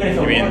 nothing. And even if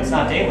it were, it's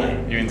not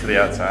daylight. You mean to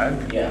the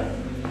outside? Yeah.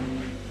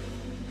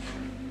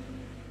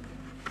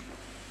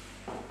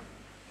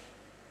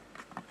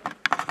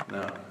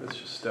 No, it's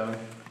just stone.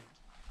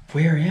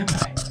 Where am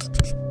I?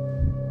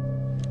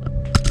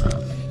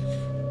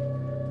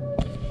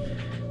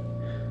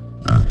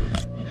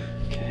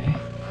 Okay.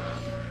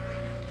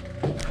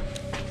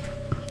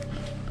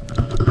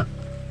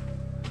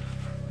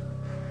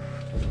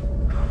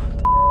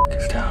 What the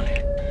is down here?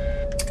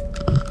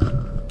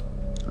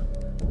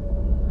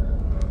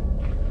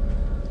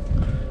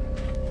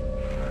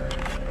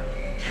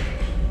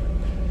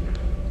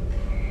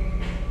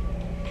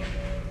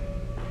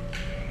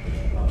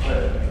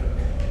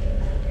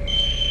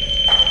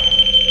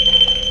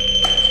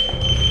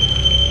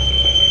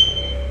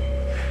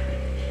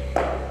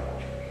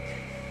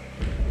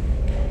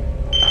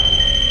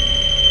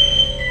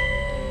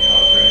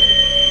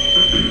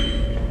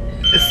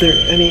 Is there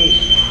any...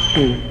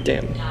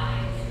 damn.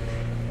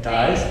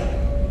 Dives?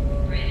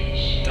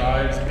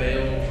 Dives,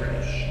 bail,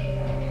 British.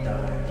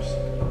 Dives.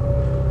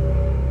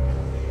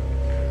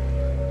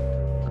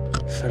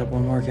 Set up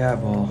one more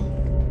cat ball.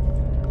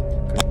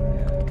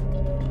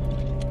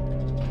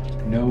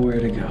 Nowhere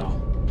to go.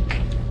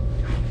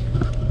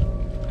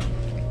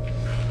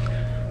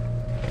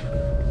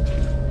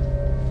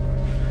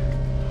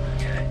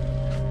 Okay.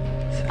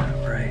 Set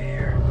up right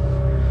here.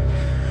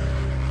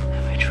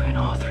 In between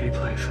all three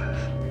places.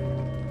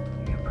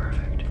 Yeah,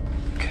 perfect.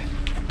 Okay.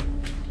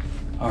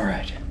 All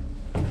right.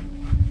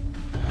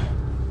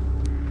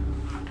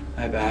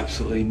 I have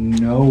absolutely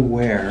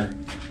nowhere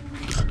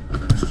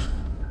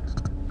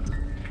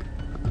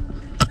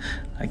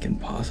I can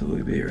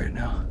possibly be right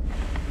now.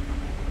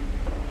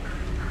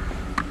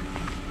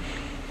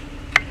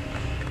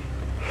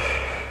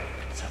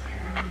 It's up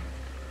here.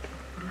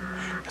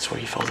 That's where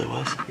you felt it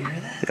was. You hear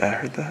that? Yeah, I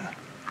heard that.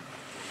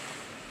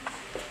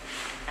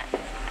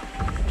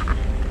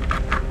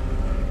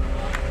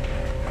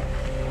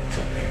 It's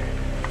up here.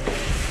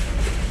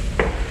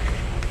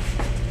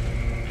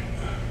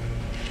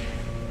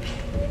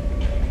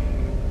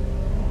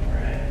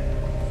 Alright.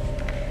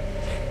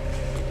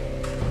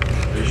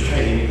 We're just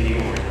trying to get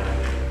people more time.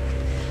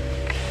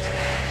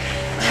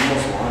 I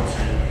almost want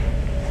to.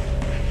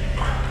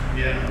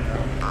 Yeah.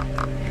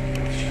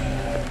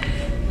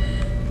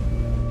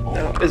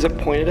 No, is it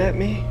pointed at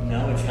me?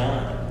 No, it's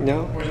not.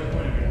 No? Where's it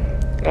pointing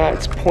at?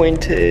 It's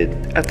pointed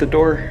at the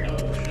door. Oh,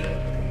 shit.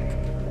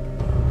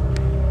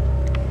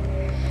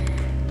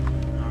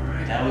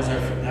 That was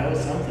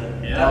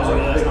something. Yeah,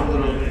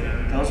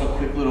 that was a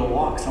quick little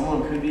walk.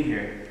 Someone could be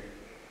here.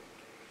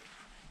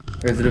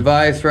 There's a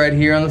device right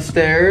here on the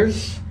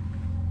stairs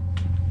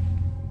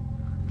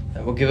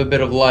that will give a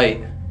bit of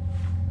light.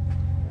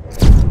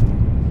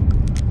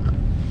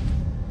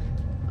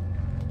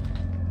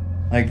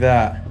 Like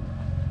that.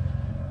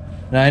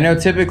 Now I know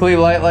typically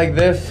light like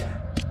this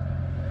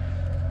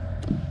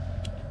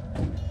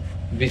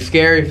would be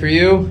scary for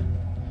you,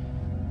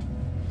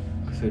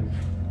 because it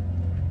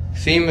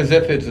seems as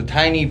if it's a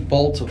tiny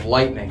bolt of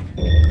lightning.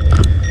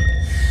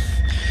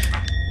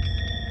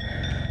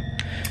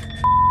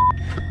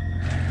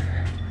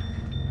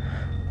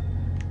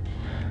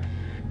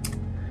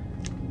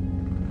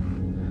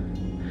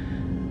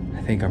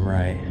 I think I'm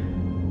right.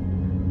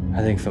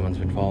 I think someone's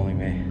been following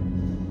me.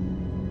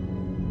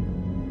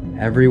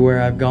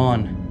 Everywhere I've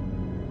gone.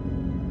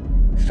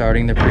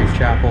 Starting the priest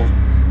chapel.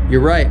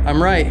 You're right,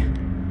 I'm right.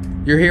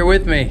 You're here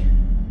with me.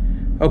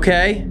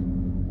 Okay?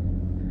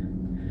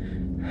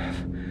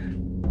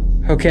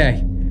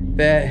 Okay.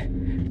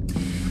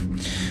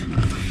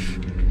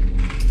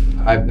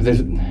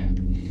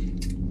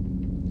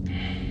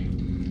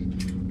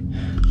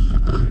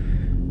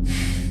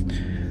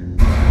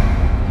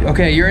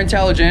 Okay, you're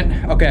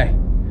intelligent. Okay.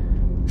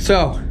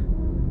 So,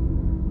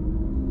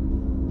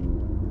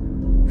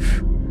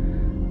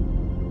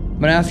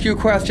 I'm gonna ask you a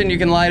question, you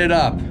can light it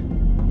up.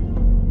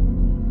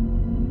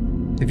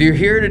 If you're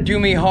here to do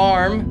me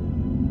harm,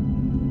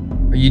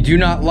 or you do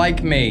not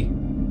like me,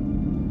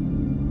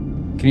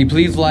 can you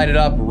please light it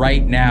up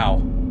right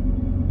now?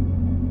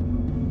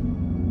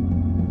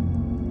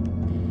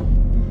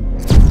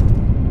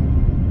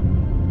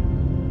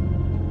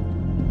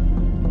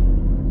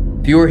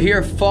 If you are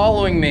here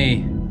following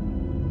me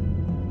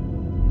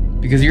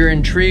because you're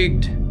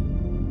intrigued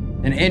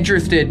and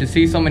interested to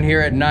see someone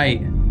here at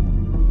night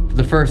for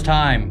the first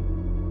time,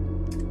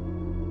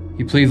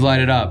 you please light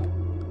it up?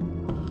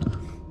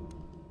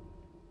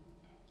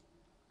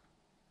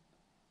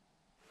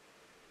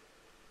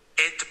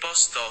 Et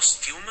post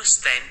ostium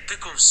stent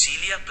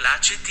consilia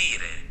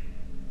placetire.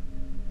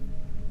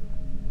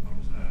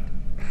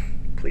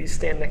 Please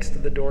stand next to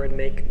the door and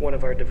make one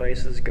of our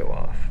devices go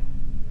off.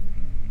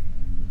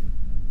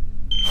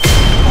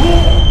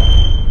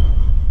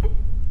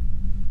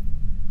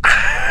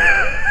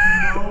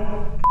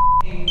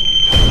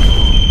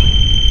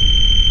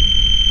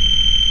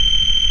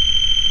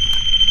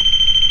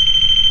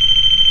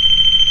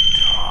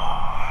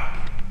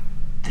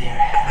 They're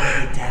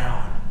heavily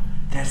down.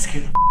 That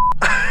scared the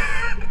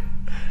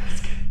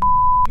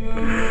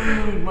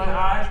Dude, my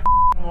eyes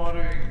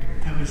watering.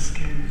 That was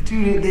scary.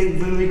 Dude, they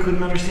literally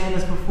couldn't understand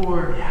us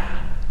before.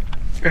 Yeah.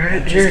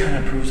 Alright, That just kind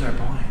of proves our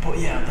point. But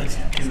yeah,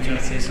 Can we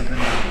just say something?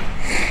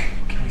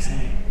 What can we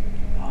say?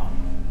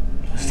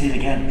 Let's say it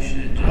again. You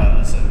should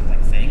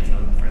thank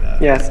them for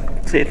that. Yes,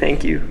 say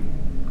thank you.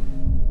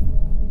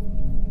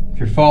 If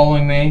you're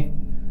following me,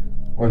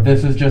 or if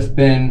this has just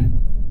been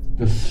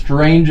the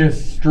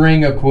strangest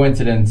string of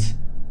coincidence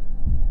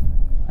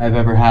I've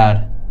ever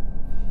had.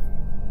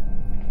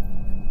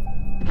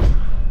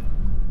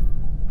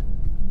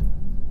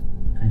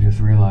 I just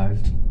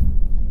realized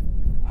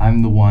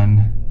I'm the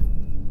one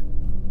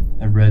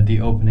that read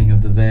the opening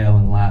of the veil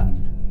in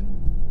Latin.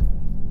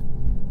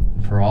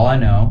 And for all I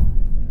know,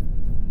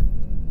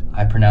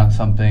 I pronounced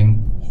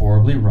something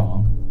horribly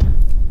wrong.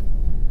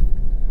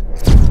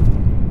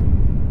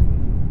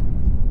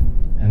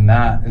 And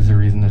that is the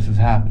reason this is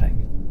happening.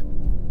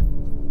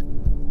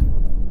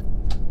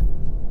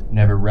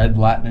 Never read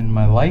Latin in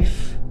my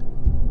life.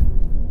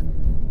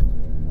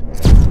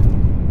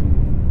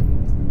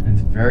 And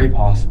it's very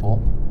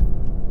possible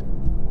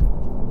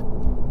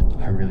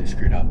I really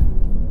screwed up.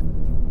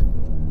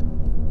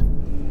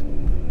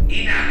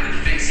 In acqua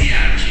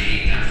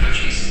flexiarci da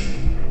facis.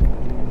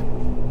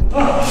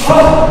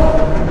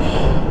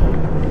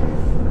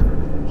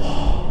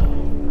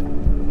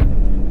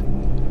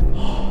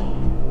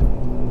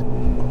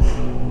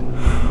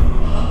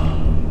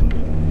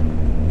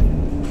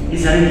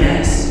 Is that a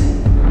yes?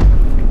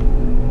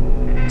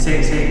 Say.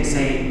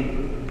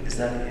 Is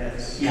that a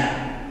yes?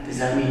 Yeah. Does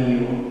that mean you?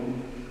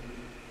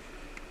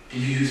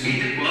 Did you do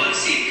something? Id quod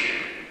sic.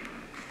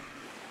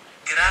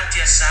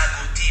 Gratias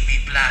ago tibi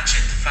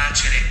placet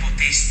facere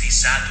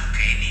potestis aduc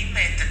enim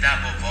et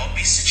dabo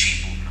vobis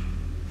cibum.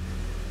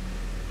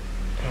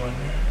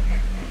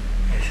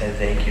 I said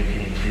thank you. Can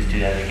you please do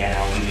that again?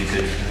 I'll give you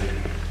good food.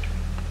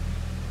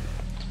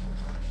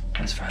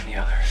 Let's find the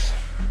others.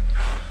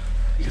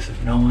 Because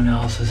if no one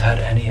else has had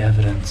any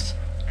evidence,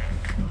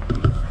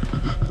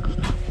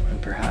 then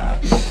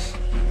perhaps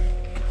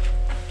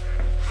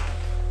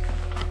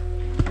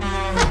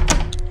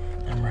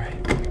I'm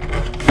right.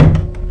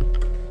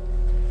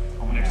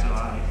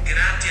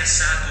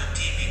 Gratias ago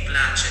tibi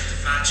placet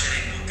facere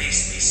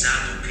potestis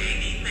aduc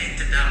enim et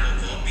dabo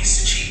vobis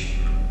cibum.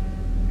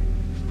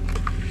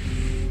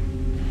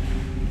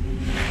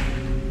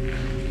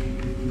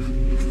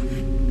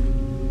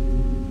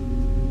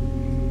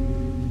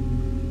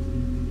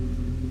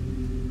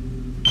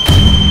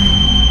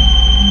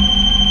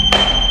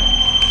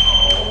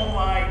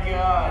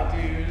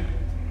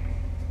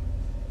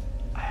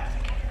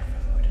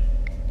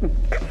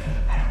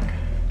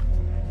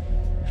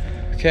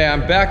 Okay,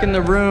 I'm back in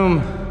the room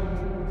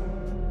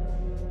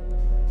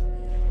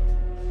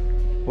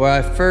where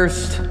I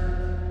first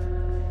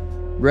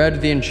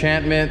read the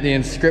enchantment, the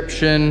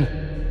inscription,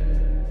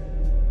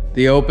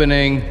 the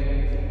opening.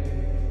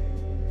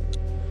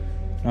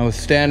 I was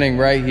standing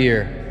right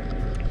here.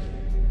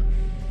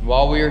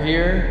 While we were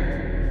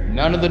here,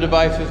 none of the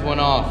devices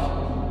went off,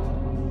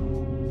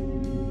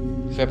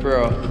 except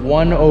for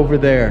one over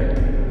there.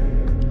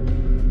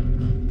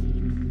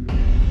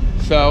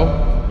 So,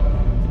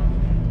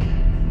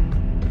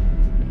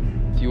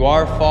 if you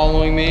are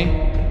following me,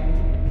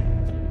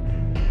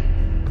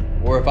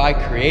 or if I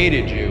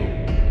created you,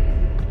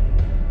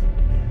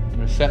 I'm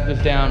going to set this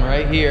down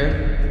right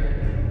here.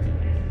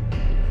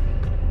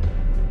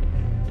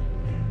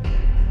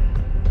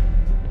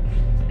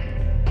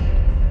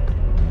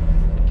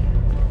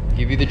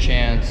 Give you the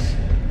chance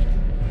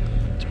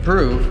to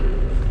prove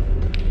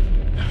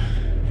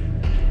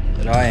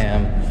that I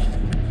am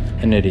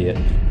an idiot.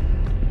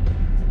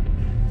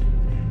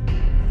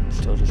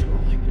 Still just rolling.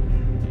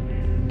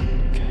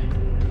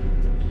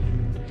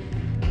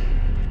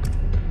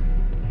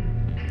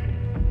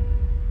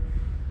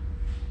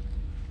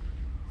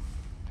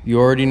 You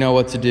already know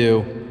what to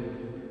do.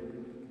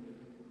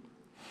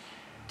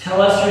 Tell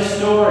us your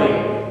story.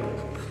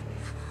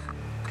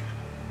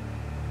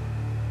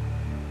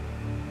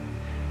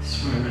 I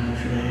swear, man, I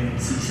feel like I can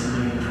see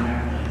something in the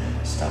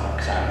fireplace. Stop,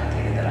 because I'm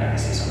thinking that I can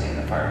see something in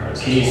the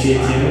fireplace. Can you see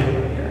it too?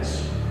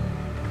 Yes.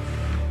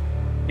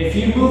 If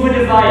you move a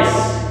device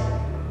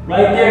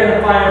right there in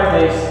the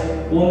fireplace,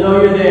 we'll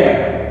know you're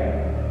there.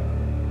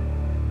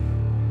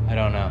 I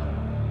don't know.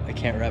 I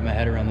can't wrap my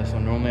head around this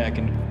one. Normally I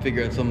can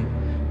figure out some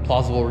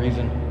plausible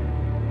reason.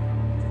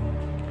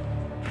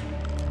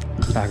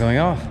 It's not going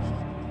off.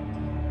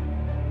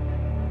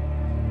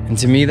 And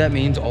to me that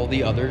means all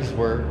the others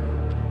were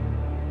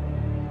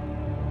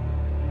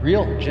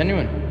real,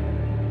 genuine.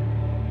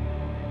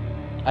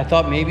 I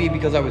thought maybe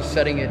because I was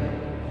setting it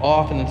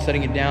off and then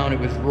setting it down, it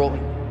was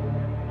rolling.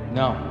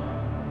 No.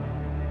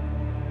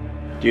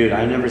 Dude,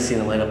 I've never seen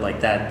it light up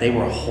like that. They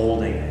were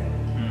holding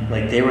it.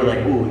 Like they were like,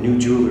 ooh, new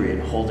jewelry,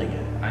 and holding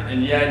it.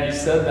 And yeah, you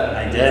said that.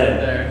 I did.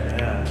 There.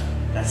 Yeah.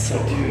 That's so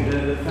Dude,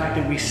 the fact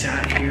that we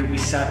sat here,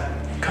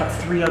 cut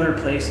 3 other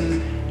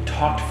places,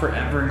 talked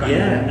forever and got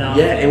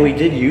nothing. Yeah, and we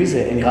did use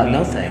it and got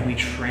nothing. And we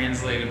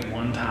translated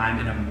one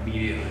time and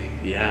immediately.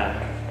 Yeah.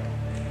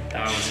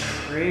 That was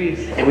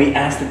crazy. And we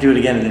asked to do it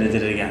again, and then it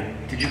did it again.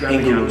 Did you grab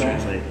in the Google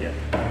countdown? Translate? Yeah.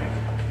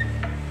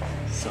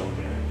 So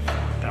good.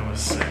 That was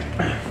sick.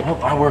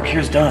 Well, our work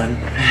here's done.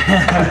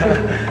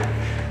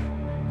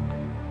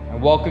 I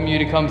welcome you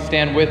to come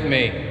stand with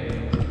me.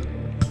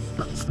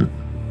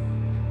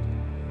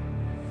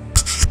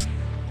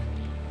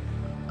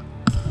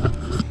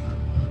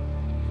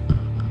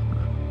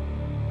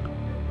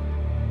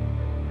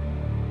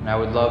 And I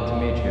would love to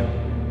meet you.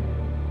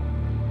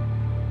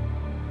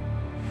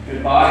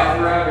 Goodbye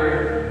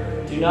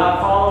forever. Do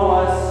not follow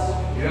us.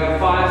 You have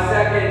 5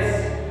 seconds.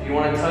 If you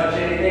want to touch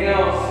anything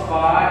else,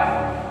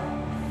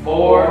 5,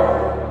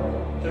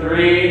 4,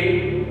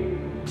 3,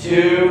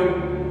 2,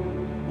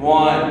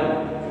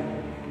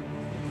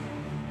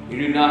 1. You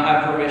do not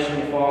have permission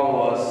to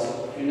follow us.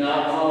 Do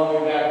not follow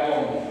me back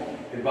home.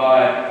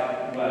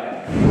 Goodbye.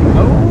 Goodbye.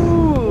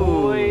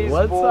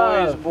 What's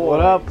up? What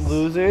up,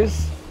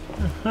 losers?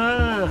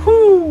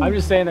 I'm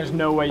just saying there's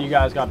no way you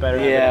guys got better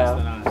evidence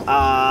than us.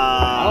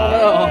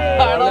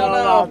 I don't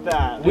know about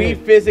that. We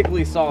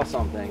physically saw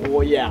something.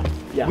 Well, yeah.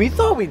 We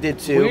thought we did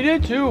too. We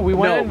did too. We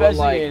went and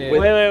investigated.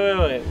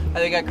 Wait. I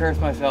think I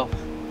cursed myself.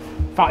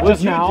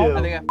 Just now?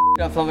 I think I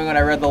f***ed up something when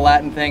I read the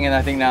Latin thing, and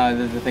I think now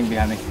there's a thing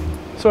behind me.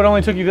 So it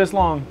only took you this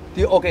long?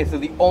 Okay, so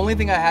the only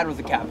thing I had was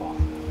a cat ball.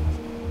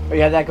 Oh,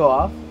 you had that go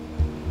off?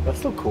 That's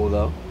still cool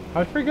though. That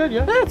was pretty good,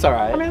 yeah. That's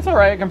alright. I mean, it's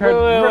alright compared to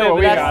what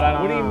we got. I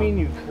don't What do you know. mean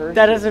you cursed?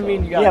 That doesn't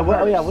mean you got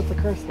cursed. what's the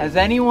curse thing? Has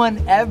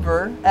anyone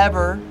ever,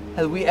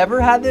 has we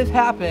ever had this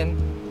happen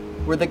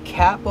where the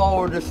cat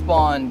ball would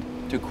respond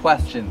to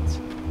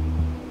questions?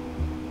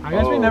 I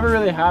guess we never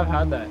really have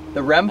had that.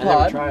 The REM I never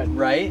pod, tried.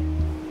 right?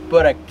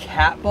 But a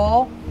cat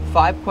ball,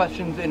 5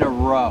 questions in a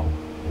row.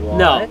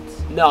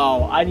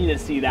 No, I need to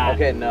see that.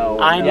 Okay, no.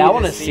 I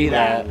want to see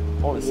that.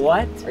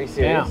 What? Are you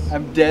serious? Yeah.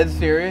 I'm dead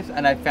serious,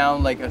 and I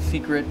found like a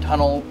secret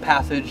tunnel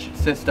passage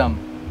system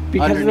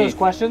Because underneath. of those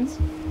questions?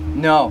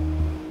 No.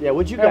 Yeah,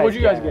 what'd you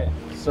guys get?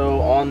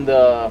 So on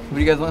the... What do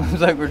you guys want? It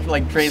was like we're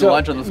like trading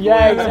lunch on the school.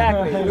 Yeah,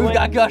 exactly. Who's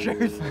got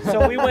gushers?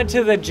 So we went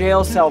to the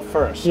jail cell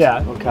first.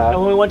 Yeah. Okay. And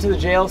when we went to the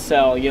jail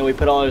cell, you know, we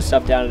put all our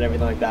stuff down and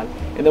everything like that.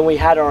 And then we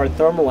had our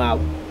thermal out,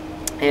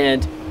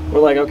 and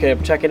we're like, okay,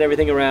 I'm checking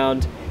everything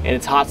around, and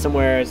it's hot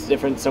somewhere, it's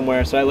different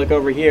somewhere. So I look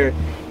over here,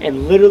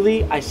 and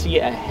literally I see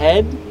a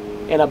head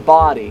and a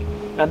body.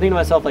 And I'm thinking to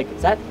myself, like,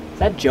 is that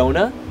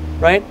Jonah?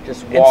 Right?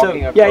 Just And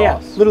walking across.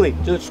 Yeah, literally,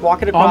 just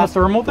walking across. On the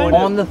thermal thing?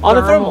 On the On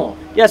the thermal.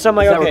 Yeah, so I'm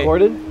like, Is that okay.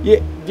 recorded? Yeah,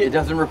 It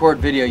doesn't record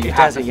video. You it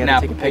have doesn't. to You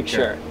snap have to a take a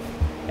picture.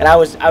 And I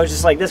was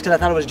just like this because I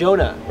thought it was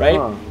Jonah, right?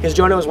 Huh. Because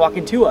Jonah was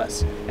walking to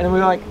us, and then we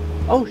were like,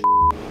 oh,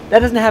 that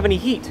doesn't have any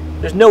heat.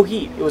 There's no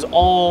heat. It was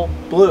all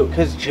blue.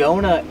 Because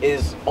Jonah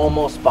is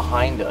almost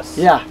behind us.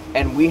 Yeah.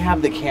 And we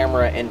have the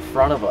camera in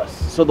front of us.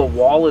 So the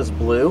wall is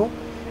blue.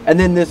 And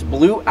then this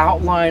blue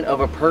outline of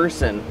a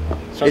person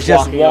is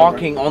just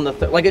walking on the...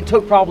 like it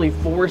took probably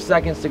 4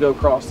 seconds to go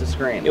across the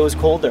screen. It was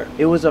colder.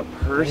 It was a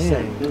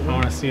person. I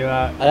want to see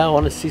that. I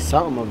want to see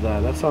something of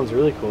that. That sounds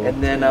really cool.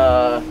 And then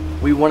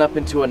we went up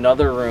into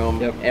another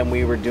room and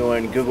we were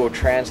doing Google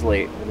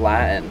Translate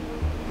Latin.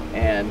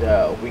 And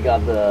we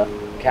got the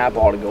cat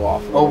ball to go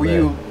off. Oh, were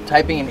you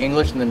typing in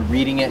English and then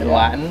reading it in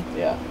Latin?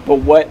 Yeah. But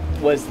what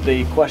was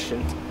the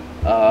question?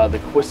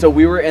 So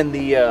we were in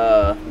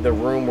the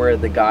room where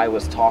the guy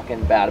was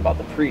talking bad about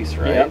the priest,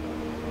 right? Yep.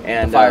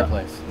 And The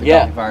fireplace. The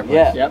coffee fireplace.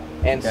 Yeah. Yep.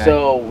 And Okay.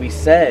 so we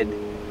said,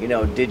 you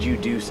know, did you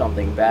do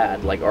something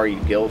bad? Like, are you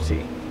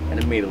guilty?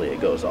 And immediately it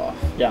goes off.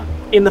 Yeah.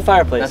 In the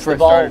fireplace. That's where it the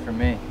ball, started for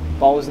me.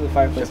 Ball was in the The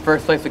fireplace.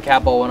 first place the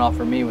cat ball went off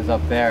for me was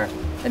up there.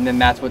 And then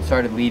that's what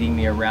started leading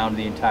me around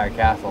the entire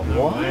castle.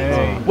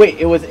 What? Wait,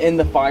 it was in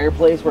the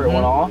fireplace where it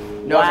went off?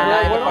 No, it's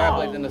not in the Wow.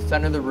 fireplace, in the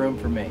center of the room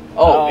for me.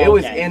 Oh, it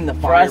was okay. in the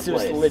For us,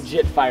 fireplace. it was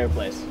legit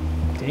fireplace.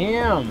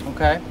 Damn.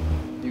 Okay.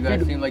 You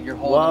guys seem like you're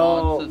holding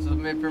on to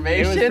some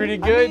information. It was pretty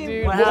good,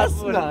 dude.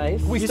 That's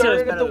nice. We You said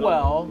started it's at the better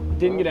well,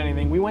 didn't get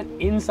anything. We went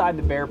inside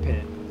the bear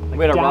pit. Like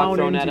We had a rock down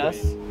thrown into at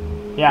us? it.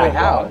 Yeah. Wait,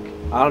 how?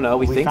 I don't know.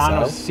 We think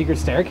found so. a secret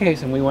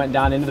staircase and we went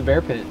down into the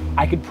bear pit.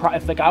 I could,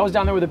 if like I was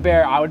down there with a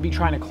bear, I would be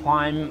trying to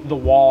climb the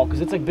wall because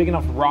it's like big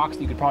enough rocks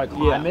that you could probably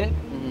climb it.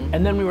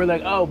 And then we were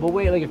like, oh, but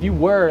wait, like if you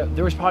were,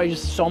 there was probably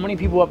just so many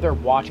people up there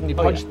watching. They'd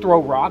probably just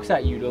throw rocks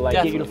at you to like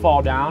get you to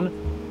fall down.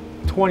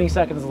 20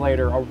 seconds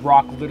later, a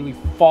rock literally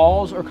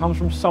falls or comes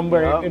from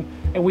somewhere,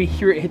 and we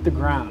hear it hit the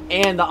ground.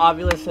 And the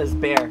obelisk says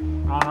bear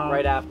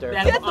right after.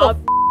 Get the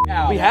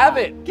out. We have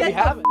it. Get we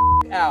have it.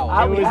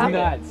 out. It was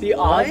nuts. The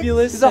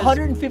obelisk There's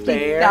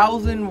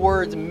 150,000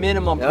 words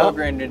minimum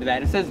programmed into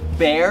that. It says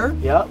bear.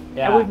 Yep.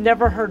 Yeah. And we've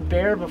never heard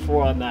bear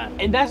before on that.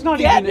 And that's not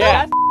Get even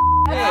that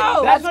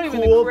that's not even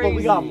the cool, crazy. but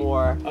we got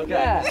more.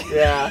 Okay.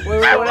 Yeah. Wait,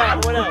 what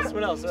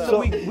else? So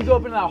we go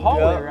up into that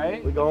hallway,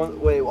 right? We go.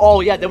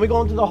 Then we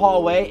go into the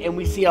hallway and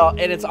we see and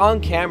it's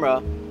on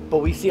camera, but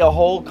we see a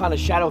whole kind of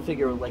shadow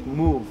figure like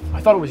move.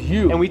 I thought it was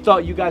you. And we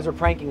thought you guys were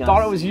pranking us.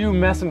 Thought it was you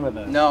messing with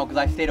us. No, because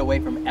I stayed away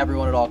from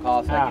everyone at all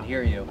costs so I could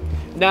hear you.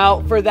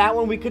 Now, for that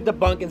one, we could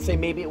debunk and say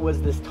maybe it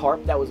was this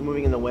tarp that was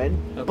moving in the wind,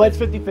 but it's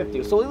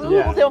 50-50. So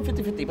we'll down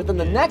 50-50. But then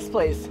the next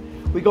place,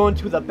 we go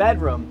into the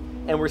bedroom,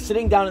 and we're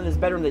sitting down in this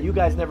bedroom that you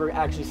guys never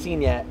actually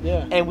seen yet.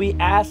 Yeah. And we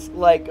asked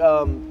like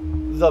to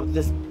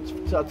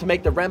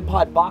make the REM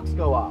pod box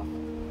go off,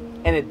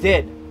 and it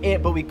did.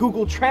 But we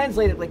Google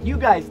translated like you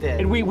guys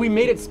did. And we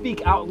made it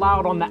speak out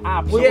loud on the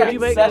app. So Yeah,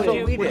 what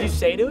What'd you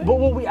say to it? But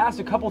we asked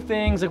a couple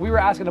things, like we were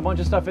asking a bunch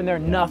of stuff in there,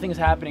 nothing's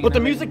happening. But the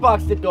music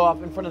box did go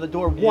off in front of the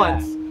door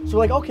once. So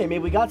we're like, okay,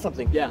 maybe we got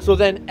something. Yeah. So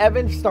then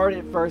Evan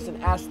started first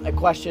and asked a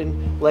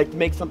question, like to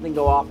make something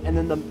go off, and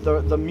then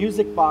the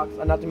music box,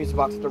 not the music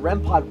box, the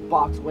REM pod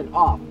box went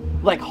off,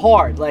 like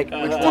hard, like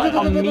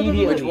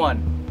immediately. Which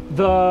one?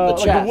 The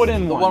chest. the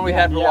wooden The one we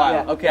had for a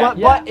while. Okay.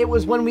 But it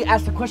was when we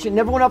asked the question, it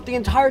never went up the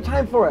entire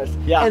time for us.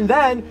 Yeah. And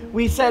then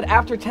we said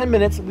after 10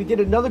 minutes, we did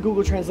another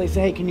Google Translate,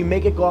 say, hey, can you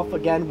make it go off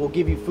again? We'll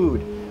give you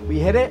food. We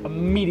hit it,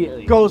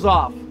 immediately goes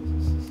off.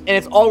 And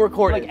it's all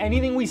recorded. Like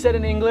anything we said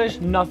in English,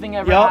 nothing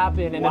ever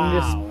happened. And then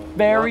this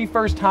very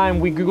first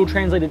time we Google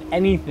translated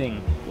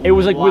anything, it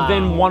was like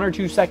within 1 or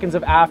 2 seconds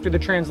of after the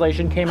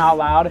translation came out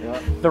loud,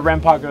 the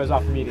REM pod goes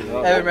off immediately.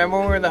 I remember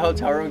when we were in the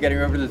hotel room getting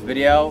ready for this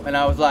video, and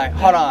I was like,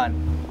 hold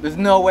on. There's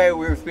no way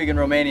we were speaking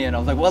Romanian. I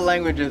was like, what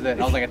language is it?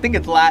 And I was like, I think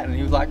it's Latin.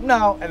 He was like,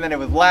 no. And then it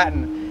was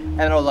Latin. And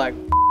then I was like,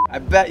 I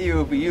bet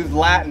you if we used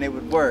Latin, it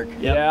would work.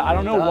 Yeah, I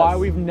don't know why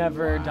we've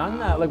never done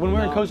that. Like when we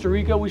were in Costa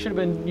Rica, we should have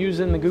been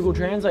using the Google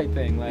Translate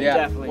thing. Like, yeah,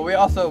 definitely. But we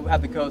also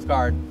had the Coast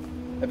Guard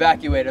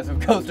evacuate us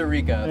from Costa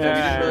Rica, so we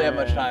didn't really have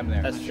much time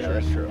there. That's true.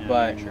 That's true.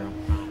 But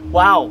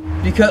wow.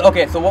 Because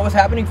okay, so what was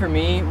happening for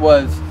me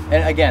was,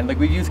 and again, like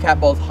we've used cat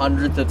balls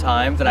hundreds of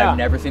times, and I've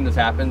never seen this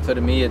happen. So to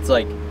me, it's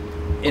like,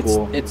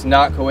 it's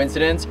not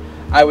coincidence.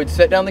 I would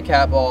set down the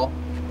cat ball,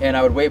 and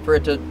I would wait for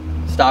it to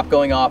stop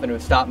going off, and it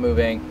would stop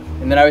moving,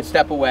 and then I would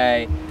step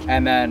away,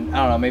 and then I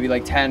don't know, maybe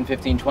like 10,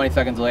 15, 20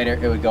 seconds later,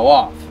 it would go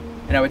off.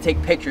 And I would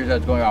take pictures as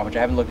it's going off, which I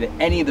haven't looked at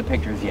any of the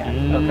pictures yet.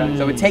 Okay.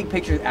 So I would take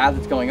pictures as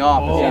it's going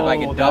off and see if I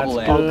could double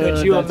it.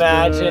 Could you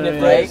imagine if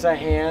there's a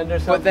hand or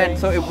something? But then,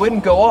 so it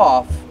wouldn't go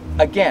off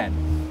again.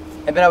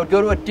 And then I would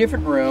go to a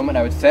different room and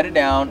I would set it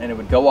down and it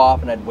would go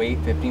off and I'd wait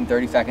 15,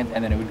 30 seconds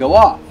and then it would go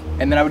off.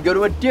 And then I would go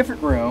to a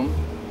different room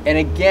and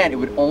again, it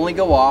would only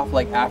go off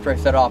like after I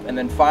set off. And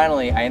then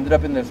finally, I ended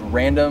up in this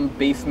random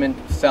basement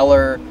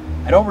cellar.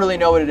 I don't really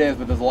know what it is,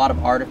 but there's a lot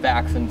of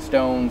artifacts and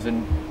stones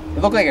and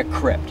it looked like a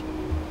crypt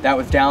that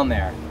was down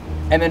there.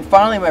 And then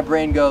finally my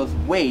brain goes,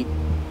 wait,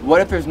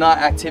 what if there's not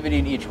activity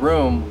in each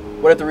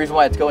room? What if the reason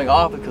why it's going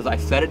off is because I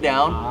set it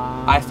down,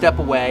 I step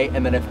away,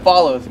 and then it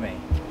follows me.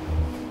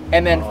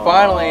 And then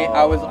finally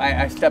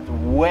I stepped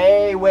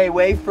way, way,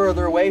 way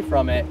further away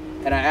from it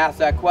and I asked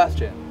that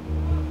question.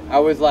 I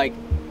was like,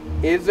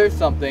 is there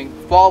something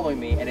following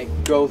me? And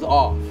it goes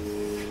off.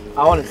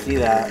 I want to see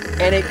that.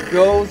 And it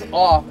goes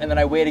off and then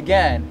I wait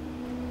again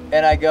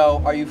and I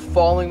go, are you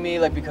following me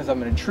like because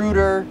I'm an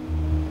intruder?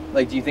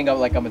 Like, do you think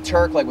I'm a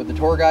Turk, like what the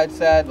tour guide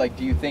said? Like,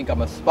 do you think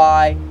I'm a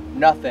spy?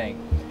 Nothing.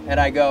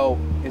 And I go,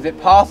 is it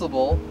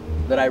possible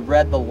that I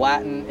read the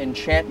Latin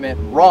enchantment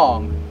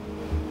wrong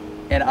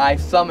and I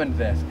summoned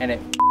this and it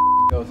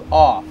goes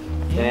off?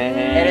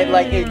 And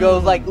it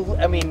goes like,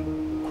 I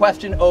mean,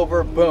 question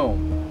over,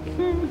 boom.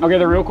 Okay,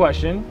 the real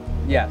question.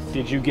 Yes.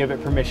 Did you give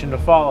it permission to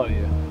follow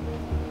you?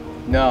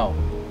 No,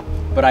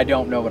 but I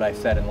don't know what I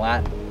said in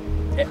Latin.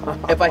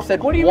 If I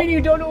said, what do you mean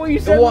you don't know what you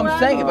said? Well, I'm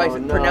saying if I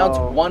pronounced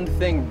one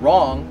thing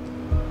wrong,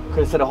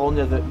 could have said a whole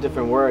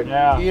different word.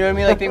 Yeah. You know what I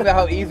mean? Like think about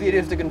how easy it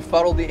is to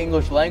confuddle the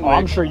English language. Oh,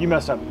 I'm sure you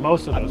messed up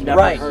most of those. I've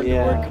never heard the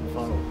word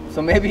confuddle.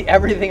 So maybe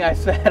everything I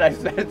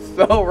said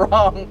so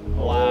wrong.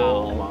 Wow.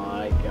 Oh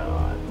my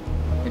God.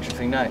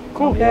 Interesting night.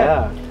 Cool.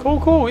 Yeah.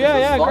 Cool.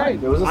 Yeah,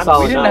 great. It was a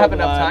solid We didn't night. have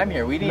enough time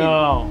here. We need to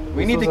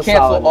was a cancel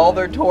solid all night.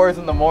 their tours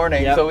in the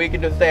morning so we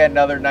can just stay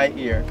another night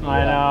here.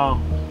 I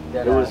know.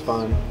 It was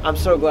fun. I'm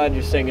so glad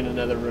you're staying in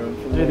another room.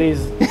 For Do me.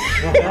 these.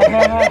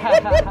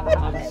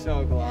 I'm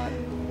so glad.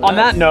 On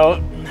that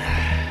note,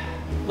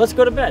 let's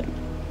go to bed.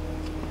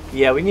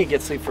 Yeah, we need to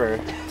get sleep for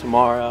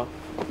tomorrow.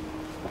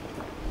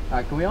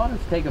 Can we all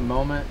just take a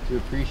moment to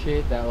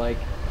appreciate that, like,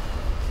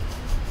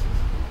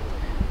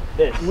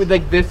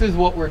 this is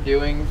what we're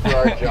doing for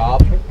our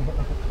job?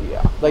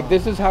 Yeah. Like,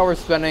 this is how we're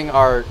spending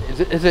our.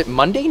 Is it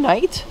Monday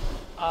night?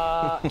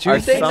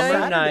 Tuesday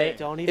summer night?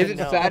 Don't even Is it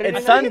know. Saturday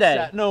It's night?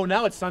 Sunday. No,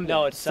 now it's Sunday.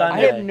 No, it's I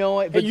Sunday. have no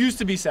idea. It used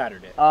to be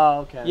Saturday. Oh,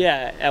 okay.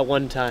 Yeah, at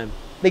one time.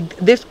 Like,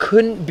 this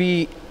couldn't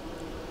be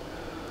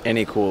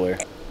Any cooler.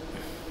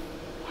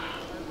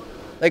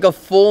 like a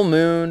full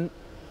moon.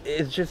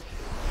 It's just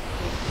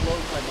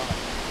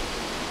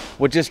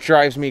What just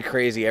drives me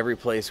crazy every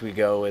place we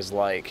go is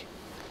like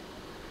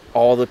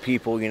all the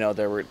people, you know,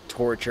 that were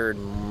tortured,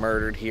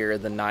 murdered here,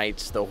 the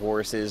knights, the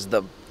horses,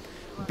 the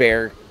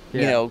bear,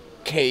 you know,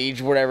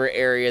 cage, whatever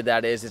area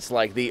that is. It's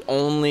like the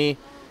only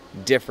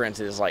difference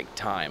is like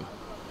time.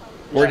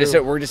 We're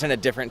just in a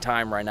different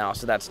time right now,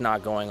 so that's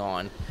not going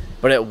on.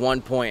 But at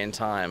one point in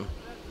time,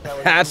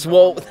 that's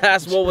what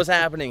was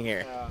happening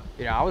here.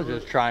 You know, I was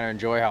just trying to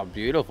enjoy how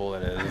beautiful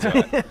it is.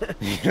 But,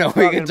 you know,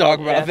 we can talk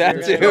about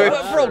that too.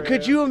 But bro,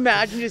 could you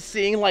imagine just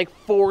seeing like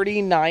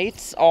 40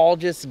 knights all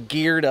just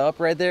geared up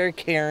right there,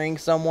 carrying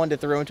someone to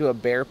throw into a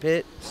bear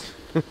pit?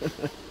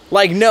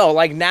 Like, no,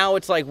 like now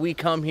it's like we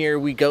come here,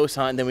 we ghost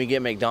hunt, then we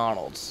get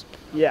McDonald's.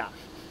 Yeah.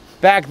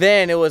 Back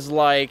then it was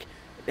like,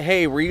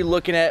 hey, were you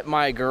looking at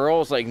my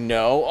girl? It's like,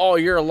 no. Oh,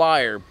 you're a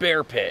liar.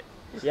 Bear pit.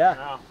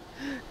 Yeah.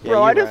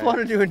 Bro, I just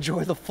wanted to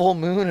enjoy the full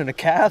moon in a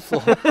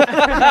castle.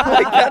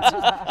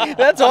 Like,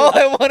 that's all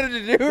I wanted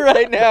to do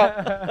right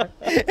now.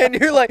 And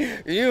you're like,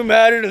 can you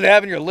imagine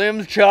having your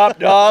limbs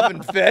chopped off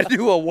and fed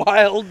to a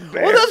wild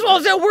bear? Well, that's what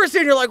I'm saying. We're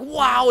sitting here like,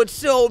 wow, it's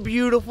so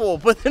beautiful.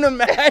 But then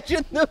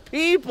imagine the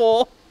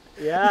people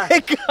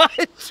that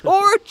got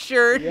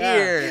tortured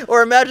here.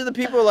 Or imagine the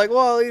people are like,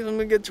 well, at least I'm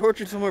going to get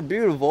tortured somewhere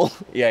beautiful.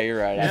 Yeah, you're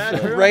right.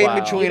 Right Wow.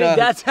 in between You think us.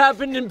 that's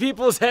happened in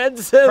people's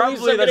heads?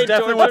 Probably, that's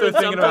definitely what they're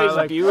thinking about.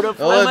 Like,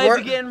 beautiful. Well, I might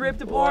be getting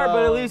ripped apart,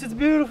 but at least it's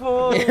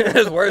beautiful.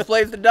 It's the worst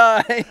place to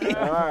die.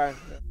 All right.